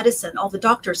allopathic medicine, all the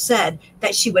doctors said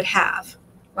that she would have,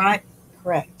 right?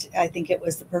 Correct. I think it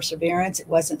was the perseverance. It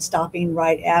wasn't stopping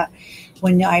right at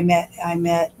when I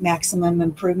met maximum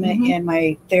improvement in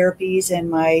my therapies and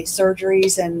my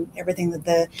surgeries and everything that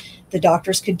the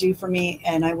doctors could do for me.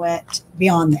 And I went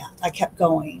beyond that. I kept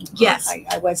going. Yes.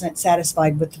 I wasn't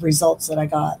satisfied with the results that I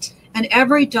got. And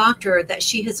every doctor that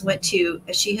she has went to,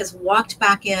 she has walked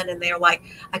back in and they're like,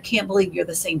 I can't believe you're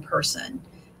the same person.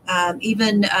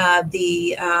 Even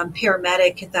the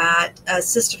paramedic that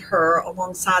assisted her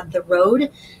alongside the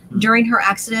road during her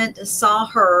accident saw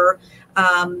her,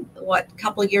 a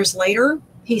couple of years later,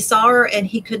 he saw her and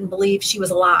he couldn't believe she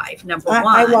was alive, number one.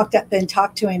 I walked up and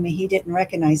talked to him and he didn't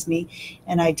recognize me.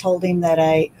 And I told him that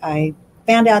I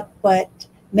found out what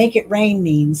make it rain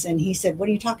means. And he said, what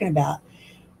are you talking about?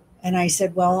 And I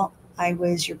said, well, I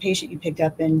was your patient you picked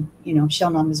up in,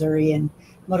 Shellnut, Missouri, and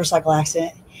motorcycle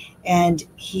accident. And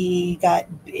I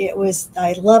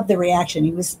loved the reaction.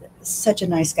 He was such a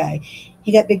nice guy.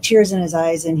 He got big tears in his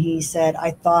eyes and he said,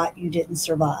 I thought you didn't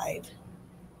survive.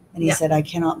 And he said, I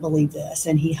cannot believe this.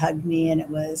 And he hugged me and it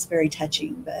was very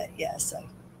touching. But yes,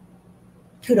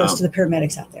 kudos to the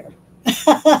paramedics out there.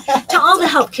 To all the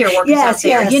healthcare workers out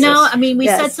there. Yes, we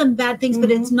said some bad things,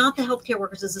 but it's not the healthcare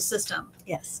workers as a system.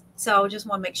 Yes. So I just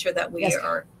want to make sure that we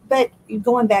are. But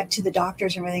going back to the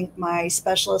doctors and everything, my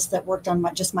specialist that worked on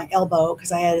just my elbow,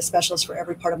 because I had a specialist for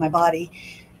every part of my body,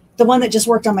 the one that just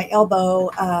worked on my elbow,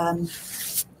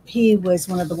 he was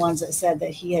one of the ones that said that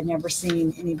he had never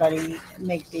seen anybody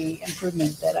make the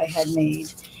improvement that I had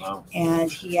made. Wow. And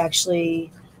he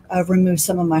actually removed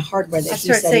some of my hardware that I he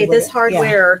started said to say this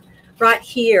hardware right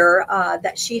here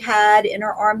that she had in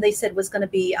her arm, they said was going to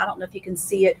be, I don't know if you can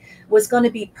see it, was going to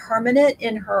be permanent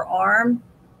in her arm.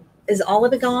 Is all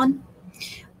of it gone?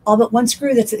 all but one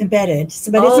screw that's embedded.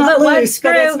 So, but All it's not but one loose.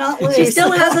 But it's screw. not loose. She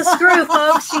still has a screw,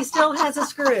 folks. She still has a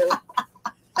screw.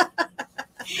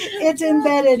 It's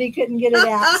embedded. He couldn't get it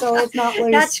out, so it's not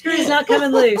loose. That screw's not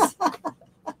coming loose.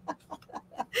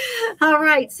 All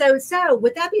right. So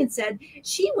with that being said,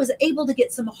 she was able to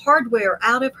get some hardware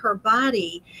out of her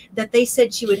body that they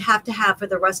said she would have to have for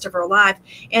the rest of her life.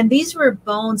 And these were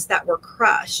bones that were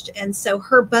crushed. And so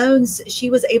her bones, she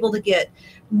was able to get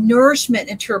nourishment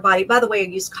into her body. By the way, I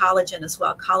used collagen as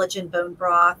well, collagen, bone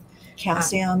broth.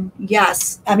 Calcium.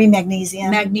 Yes. I mean,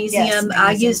 magnesium. Magnesium. Yes,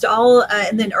 I used all,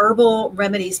 and then herbal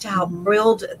remedies to help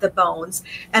build the bones,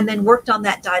 and then worked on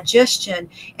that digestion.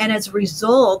 And as a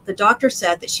result, the doctor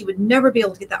said that she would never be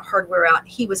able to get that hardware out.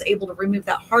 He was able to remove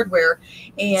that hardware.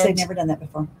 And So they've never done that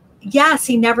before. yes,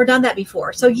 he never done that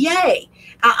before. So yay.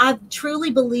 I truly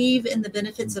believe in the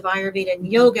benefits of Ayurveda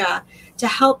and yoga to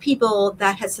help people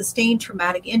that have sustained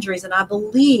traumatic injuries. And I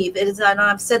believe it is, and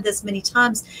I've said this many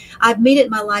times, I've made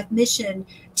it my life mission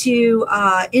to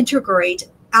integrate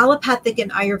allopathic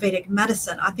and Ayurvedic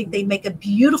medicine. I think they make a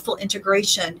beautiful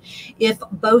integration if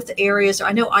both areas,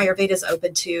 I know Ayurveda is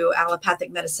open to allopathic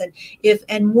medicine,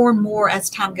 and more as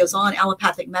time goes on,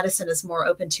 allopathic medicine is more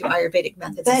open to Ayurvedic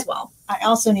methods as well. I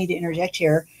also need to interject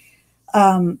here.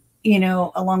 You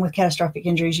know, along with catastrophic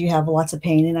injuries, you have lots of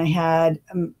pain. And I had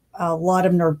a lot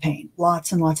of nerve pain,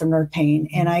 lots and lots of nerve pain.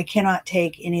 And I cannot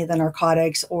take any of the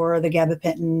narcotics or the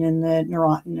gabapentin and the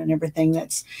Neurontin and everything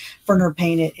that's for nerve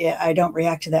pain. I don't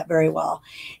react to that very well.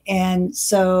 And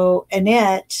so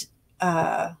Annette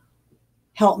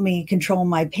helped me control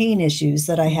my pain issues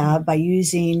that I have by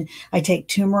I take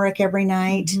turmeric every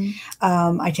night.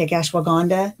 I take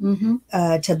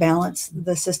ashwagandha to balance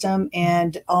the system,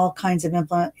 and all kinds of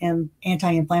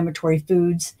anti-inflammatory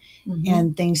foods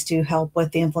and things to help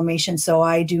with the inflammation. So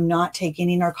I do not take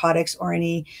any narcotics or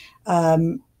any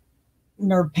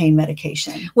nerve pain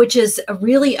medication. Which is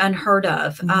really unheard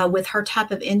of with her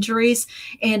type of injuries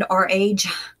and our age.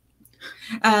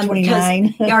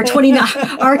 29. Our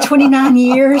 29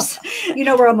 years. You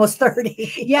know, we're almost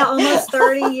 30. Yeah, almost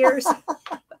 30 years.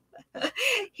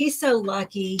 He's so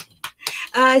lucky.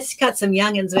 He's got some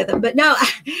youngins with him,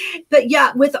 but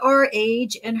yeah, with our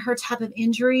age and her type of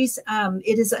injuries,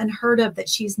 it is unheard of that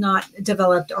she's not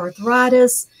developed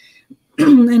arthritis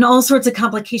and all sorts of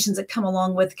complications that come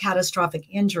along with catastrophic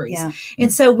injuries. Yeah.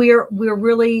 And so we're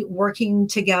really working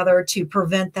together to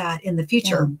prevent that in the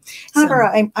future. Yeah.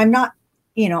 However, I'm not,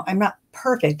 you know, I'm not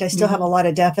perfect. I still have a lot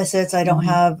of deficits. I don't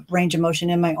have range of motion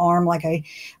in my arm like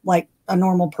a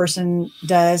normal person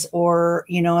does, or,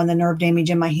 you know, and the nerve damage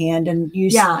in my hand and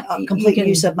complete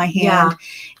use of my hand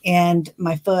and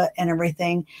my foot and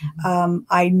everything.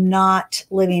 I'm not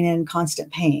living in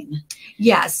constant pain.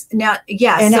 Yes. Now,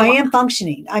 yes. And I am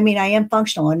functioning. I mean, I am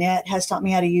functional. Annette has taught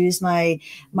me how to use my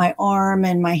arm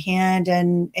and my hand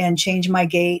and change my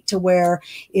gait to where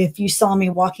if you saw me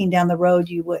walking down the road,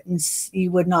 you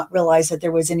would not realize that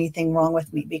there was anything wrong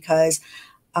with me, because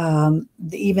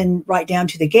even right down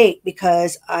to the gait,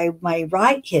 because my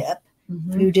right hip,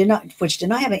 which did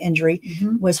not have an injury,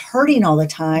 was hurting all the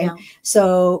time. Yeah.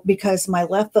 So because my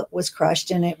left foot was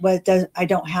crushed and I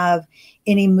don't have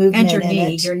any movement and in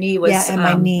it. Your knee was and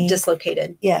my knee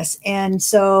dislocated. Yes. And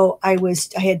so I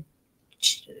had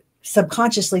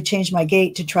subconsciously changed my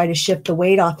gait to try to shift the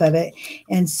weight off of it.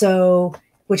 And so,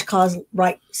 which caused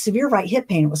severe right hip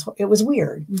pain. It was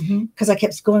weird because I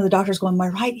kept going to the doctors going, my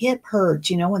right hip hurts,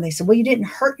 you know, and they said, well, you didn't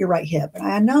hurt your right hip. And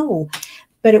I know,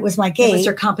 but it was my gait. It was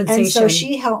your compensation. And so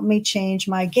she helped me change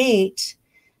my gait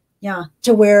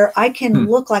to where I can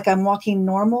look like I'm walking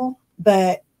normal,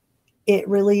 but it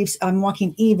relieves, I'm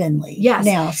walking evenly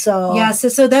now. So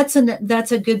so that's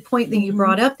a good point that you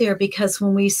brought up there, because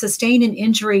when we sustain an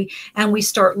injury and we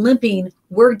start limping,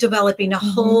 we're developing a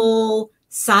whole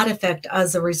side effect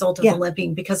as a result of the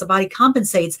limping, because the body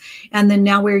compensates. And then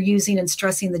now we're using and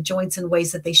stressing the joints in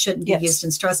ways that they shouldn't be used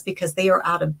and stressed, because they are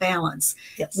out of balance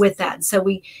with that. So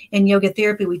in yoga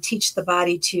therapy, we teach the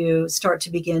body to start to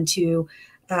begin to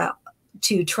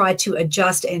try to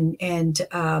adjust and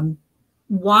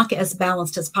walk as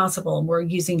balanced as possible. And we're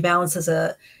using balance as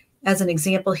an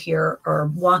example here, or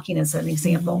walking as an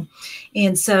example.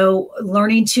 And so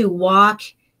learning to walk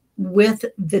with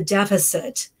the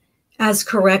deficit as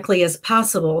correctly as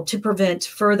possible to prevent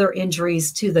further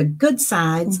injuries to the good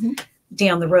sides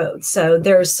down the road. So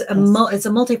there's it's a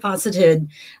multifaceted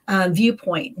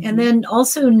viewpoint. And then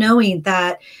also knowing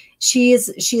that she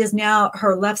is now,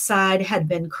 her left side had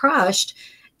been crushed.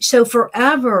 So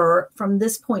forever from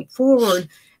this point forward,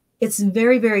 it's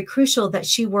very, very crucial that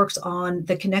she works on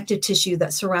the connective tissue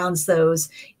that surrounds those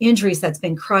injuries that's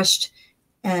been crushed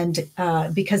And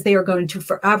because they are going to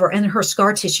forever, and her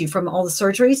scar tissue from all the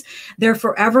surgeries, they're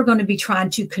forever going to be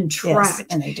trying to contract. Yes,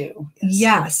 and they do.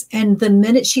 Yes. And the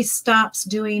minute she stops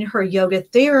doing her yoga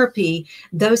therapy,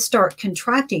 those start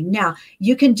contracting. Now,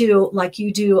 you can do, like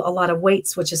you do, a lot of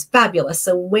weights, which is fabulous.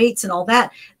 So weights and all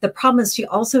that. The problem is she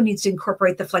also needs to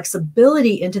incorporate the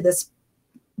flexibility into this.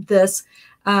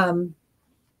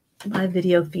 My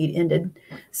video feed ended.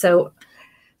 So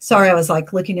sorry, I was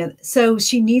like looking at. So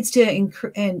she needs to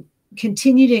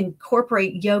continue to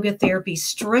incorporate yoga therapy,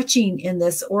 stretching in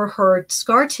this, or her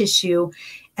scar tissue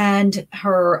and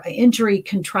her injury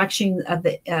contraction of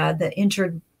the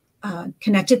injured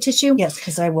connective tissue. Yes,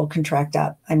 because I will contract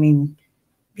up. I mean,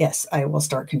 yes, I will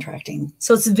start contracting.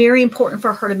 So it's very important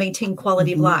for her to maintain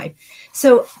quality of life.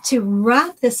 So to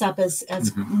wrap this up as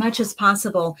much as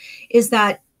possible is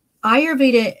that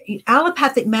Ayurveda,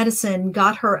 allopathic medicine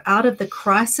got her out of the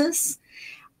crisis.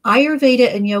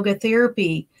 Ayurveda and yoga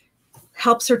therapy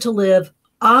helps her to live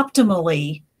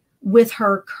optimally with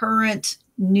her current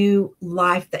new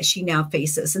life that she now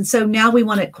faces. And so now we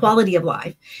want a quality of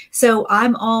life. So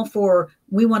I'm all for,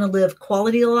 we want to live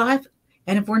quality of life.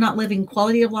 And if we're not living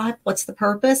quality of life, what's the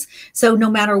purpose? So no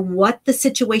matter what the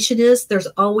situation is, there's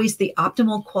always the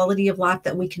optimal quality of life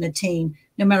that we can attain,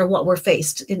 no matter what we're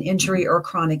faced in injury or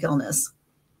chronic illness.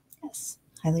 Yes,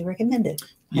 highly recommended.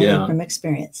 Yeah. From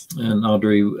experience. And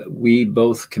Audrey, we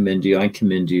both commend you. I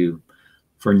commend you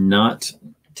for not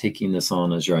taking this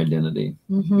on as your identity,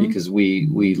 because we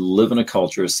live in a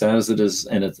culture, as sad as it is,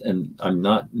 and I'm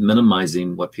not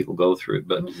minimizing what people go through,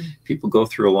 but people go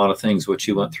through a lot of things. What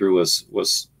you went through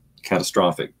was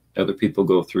catastrophic. Other people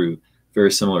go through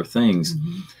very similar things.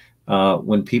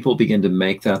 When people begin to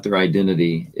make that their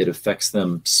identity, it affects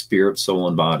them spirit, soul,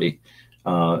 and body.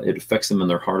 It affects them in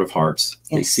their heart of hearts.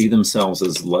 Yes. They see themselves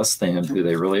as less than who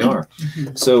they really are.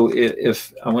 So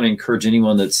if I want to encourage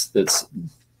anyone that's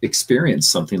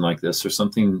experienced something like this, or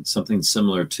something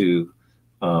similar to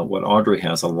what Audrey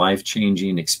has, a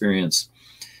life-changing experience,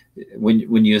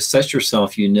 when you assess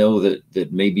yourself, you know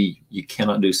that maybe you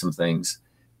cannot do some things.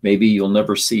 Maybe you'll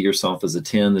never see yourself as a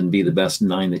 10 and be the best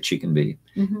 9 that you can be.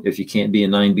 If you can't be a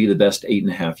 9, be the best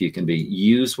 8.5 you can be.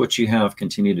 Use what you have.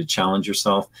 Continue to challenge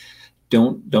yourself.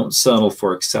 Don't settle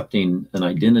for accepting an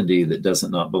identity that does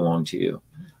not belong to you.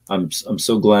 I'm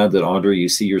so glad that, Audrey, you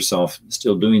see yourself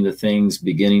still doing the things,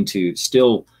 beginning to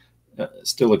still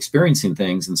experiencing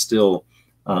things, and still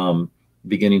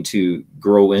beginning to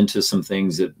grow into some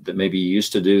things that maybe you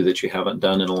used to do that you haven't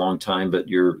done in a long time, but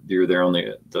you're there on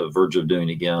the verge of doing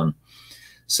again.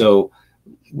 So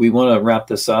we want to wrap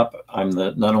this up. I'm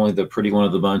not only the pretty one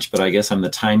of the bunch, but I guess I'm the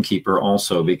timekeeper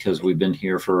also, because we've been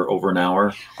here for over an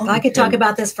hour. I could talk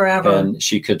about this forever. And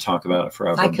she could talk about it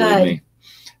forever. I could. Me.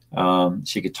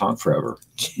 She could talk forever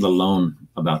alone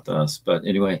about this. But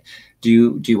anyway,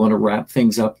 do you want to wrap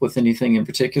things up with anything in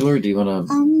particular? Do you want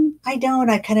to? I don't.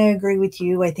 I kind of agree with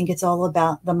you. I think it's all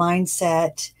about the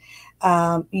mindset.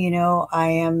 I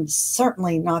am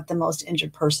certainly not the most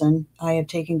injured person. I have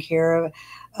taken care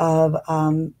of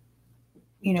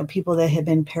people that have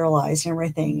been paralyzed and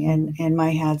everything. And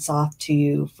my hat's off to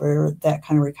you for that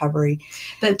kind of recovery.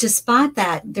 But despite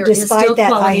that, is still quality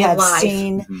of life. I have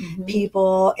seen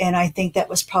people, and I think that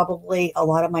was probably a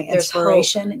lot of my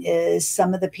inspiration is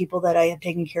some of the people that I have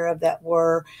taken care of that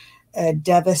were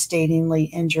devastatingly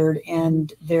injured,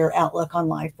 and their outlook on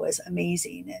life was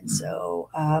amazing. And so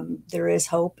there is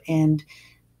hope and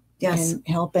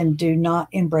help, and do not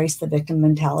embrace the victim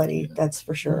mentality. That's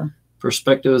for sure.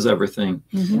 Perspective is everything.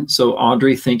 So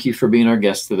Audrey, thank you for being our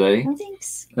guest today. Oh,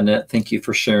 thanks. Annette, thank you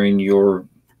for sharing your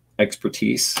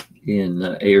expertise in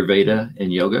Ayurveda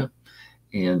and yoga.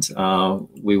 And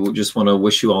we will just want to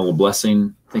wish you all a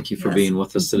blessing. Thank you for being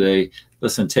with us today.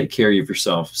 Listen, take care of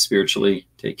yourself spiritually.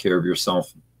 Take care of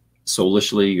yourself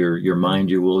soulishly, your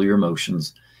mind, your will, your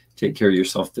emotions. Take care of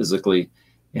yourself physically.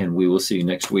 And we will see you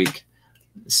next week.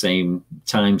 Same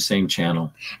time, same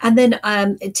channel. And then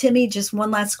Timmy, just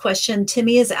one last question.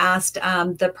 Timmy has asked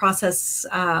the process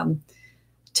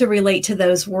to relate to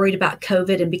those worried about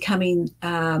COVID and becoming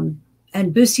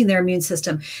and boosting their immune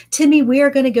system. Timmy, we are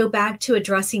going to go back to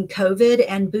addressing COVID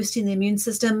and boosting the immune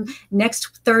system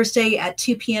next Thursday at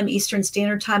 2 p.m. Eastern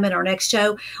Standard Time in our next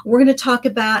show. We're going to talk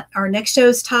about our next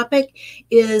show's topic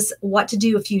is what to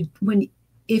do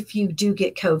if you do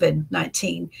get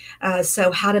COVID-19.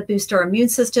 So how to boost our immune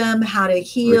system, how to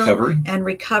heal and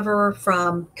recover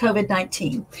from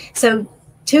COVID-19. So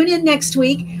tune in next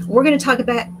week. We're going to talk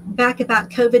back about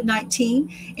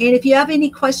COVID-19. And if you have any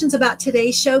questions about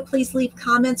today's show, please leave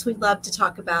comments. We'd love to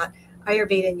talk about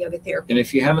Ayurveda and yoga therapy. And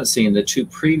if you haven't seen the 2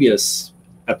 previous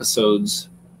episodes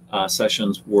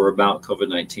sessions were about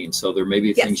COVID-19. So there may be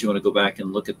Yes. things you want to go back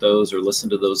and look at those or listen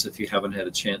to those if you haven't had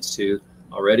a chance to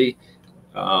already.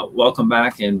 Welcome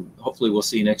back, and hopefully we'll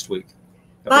see you next week.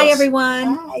 God Bye, bless.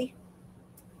 everyone. Bye.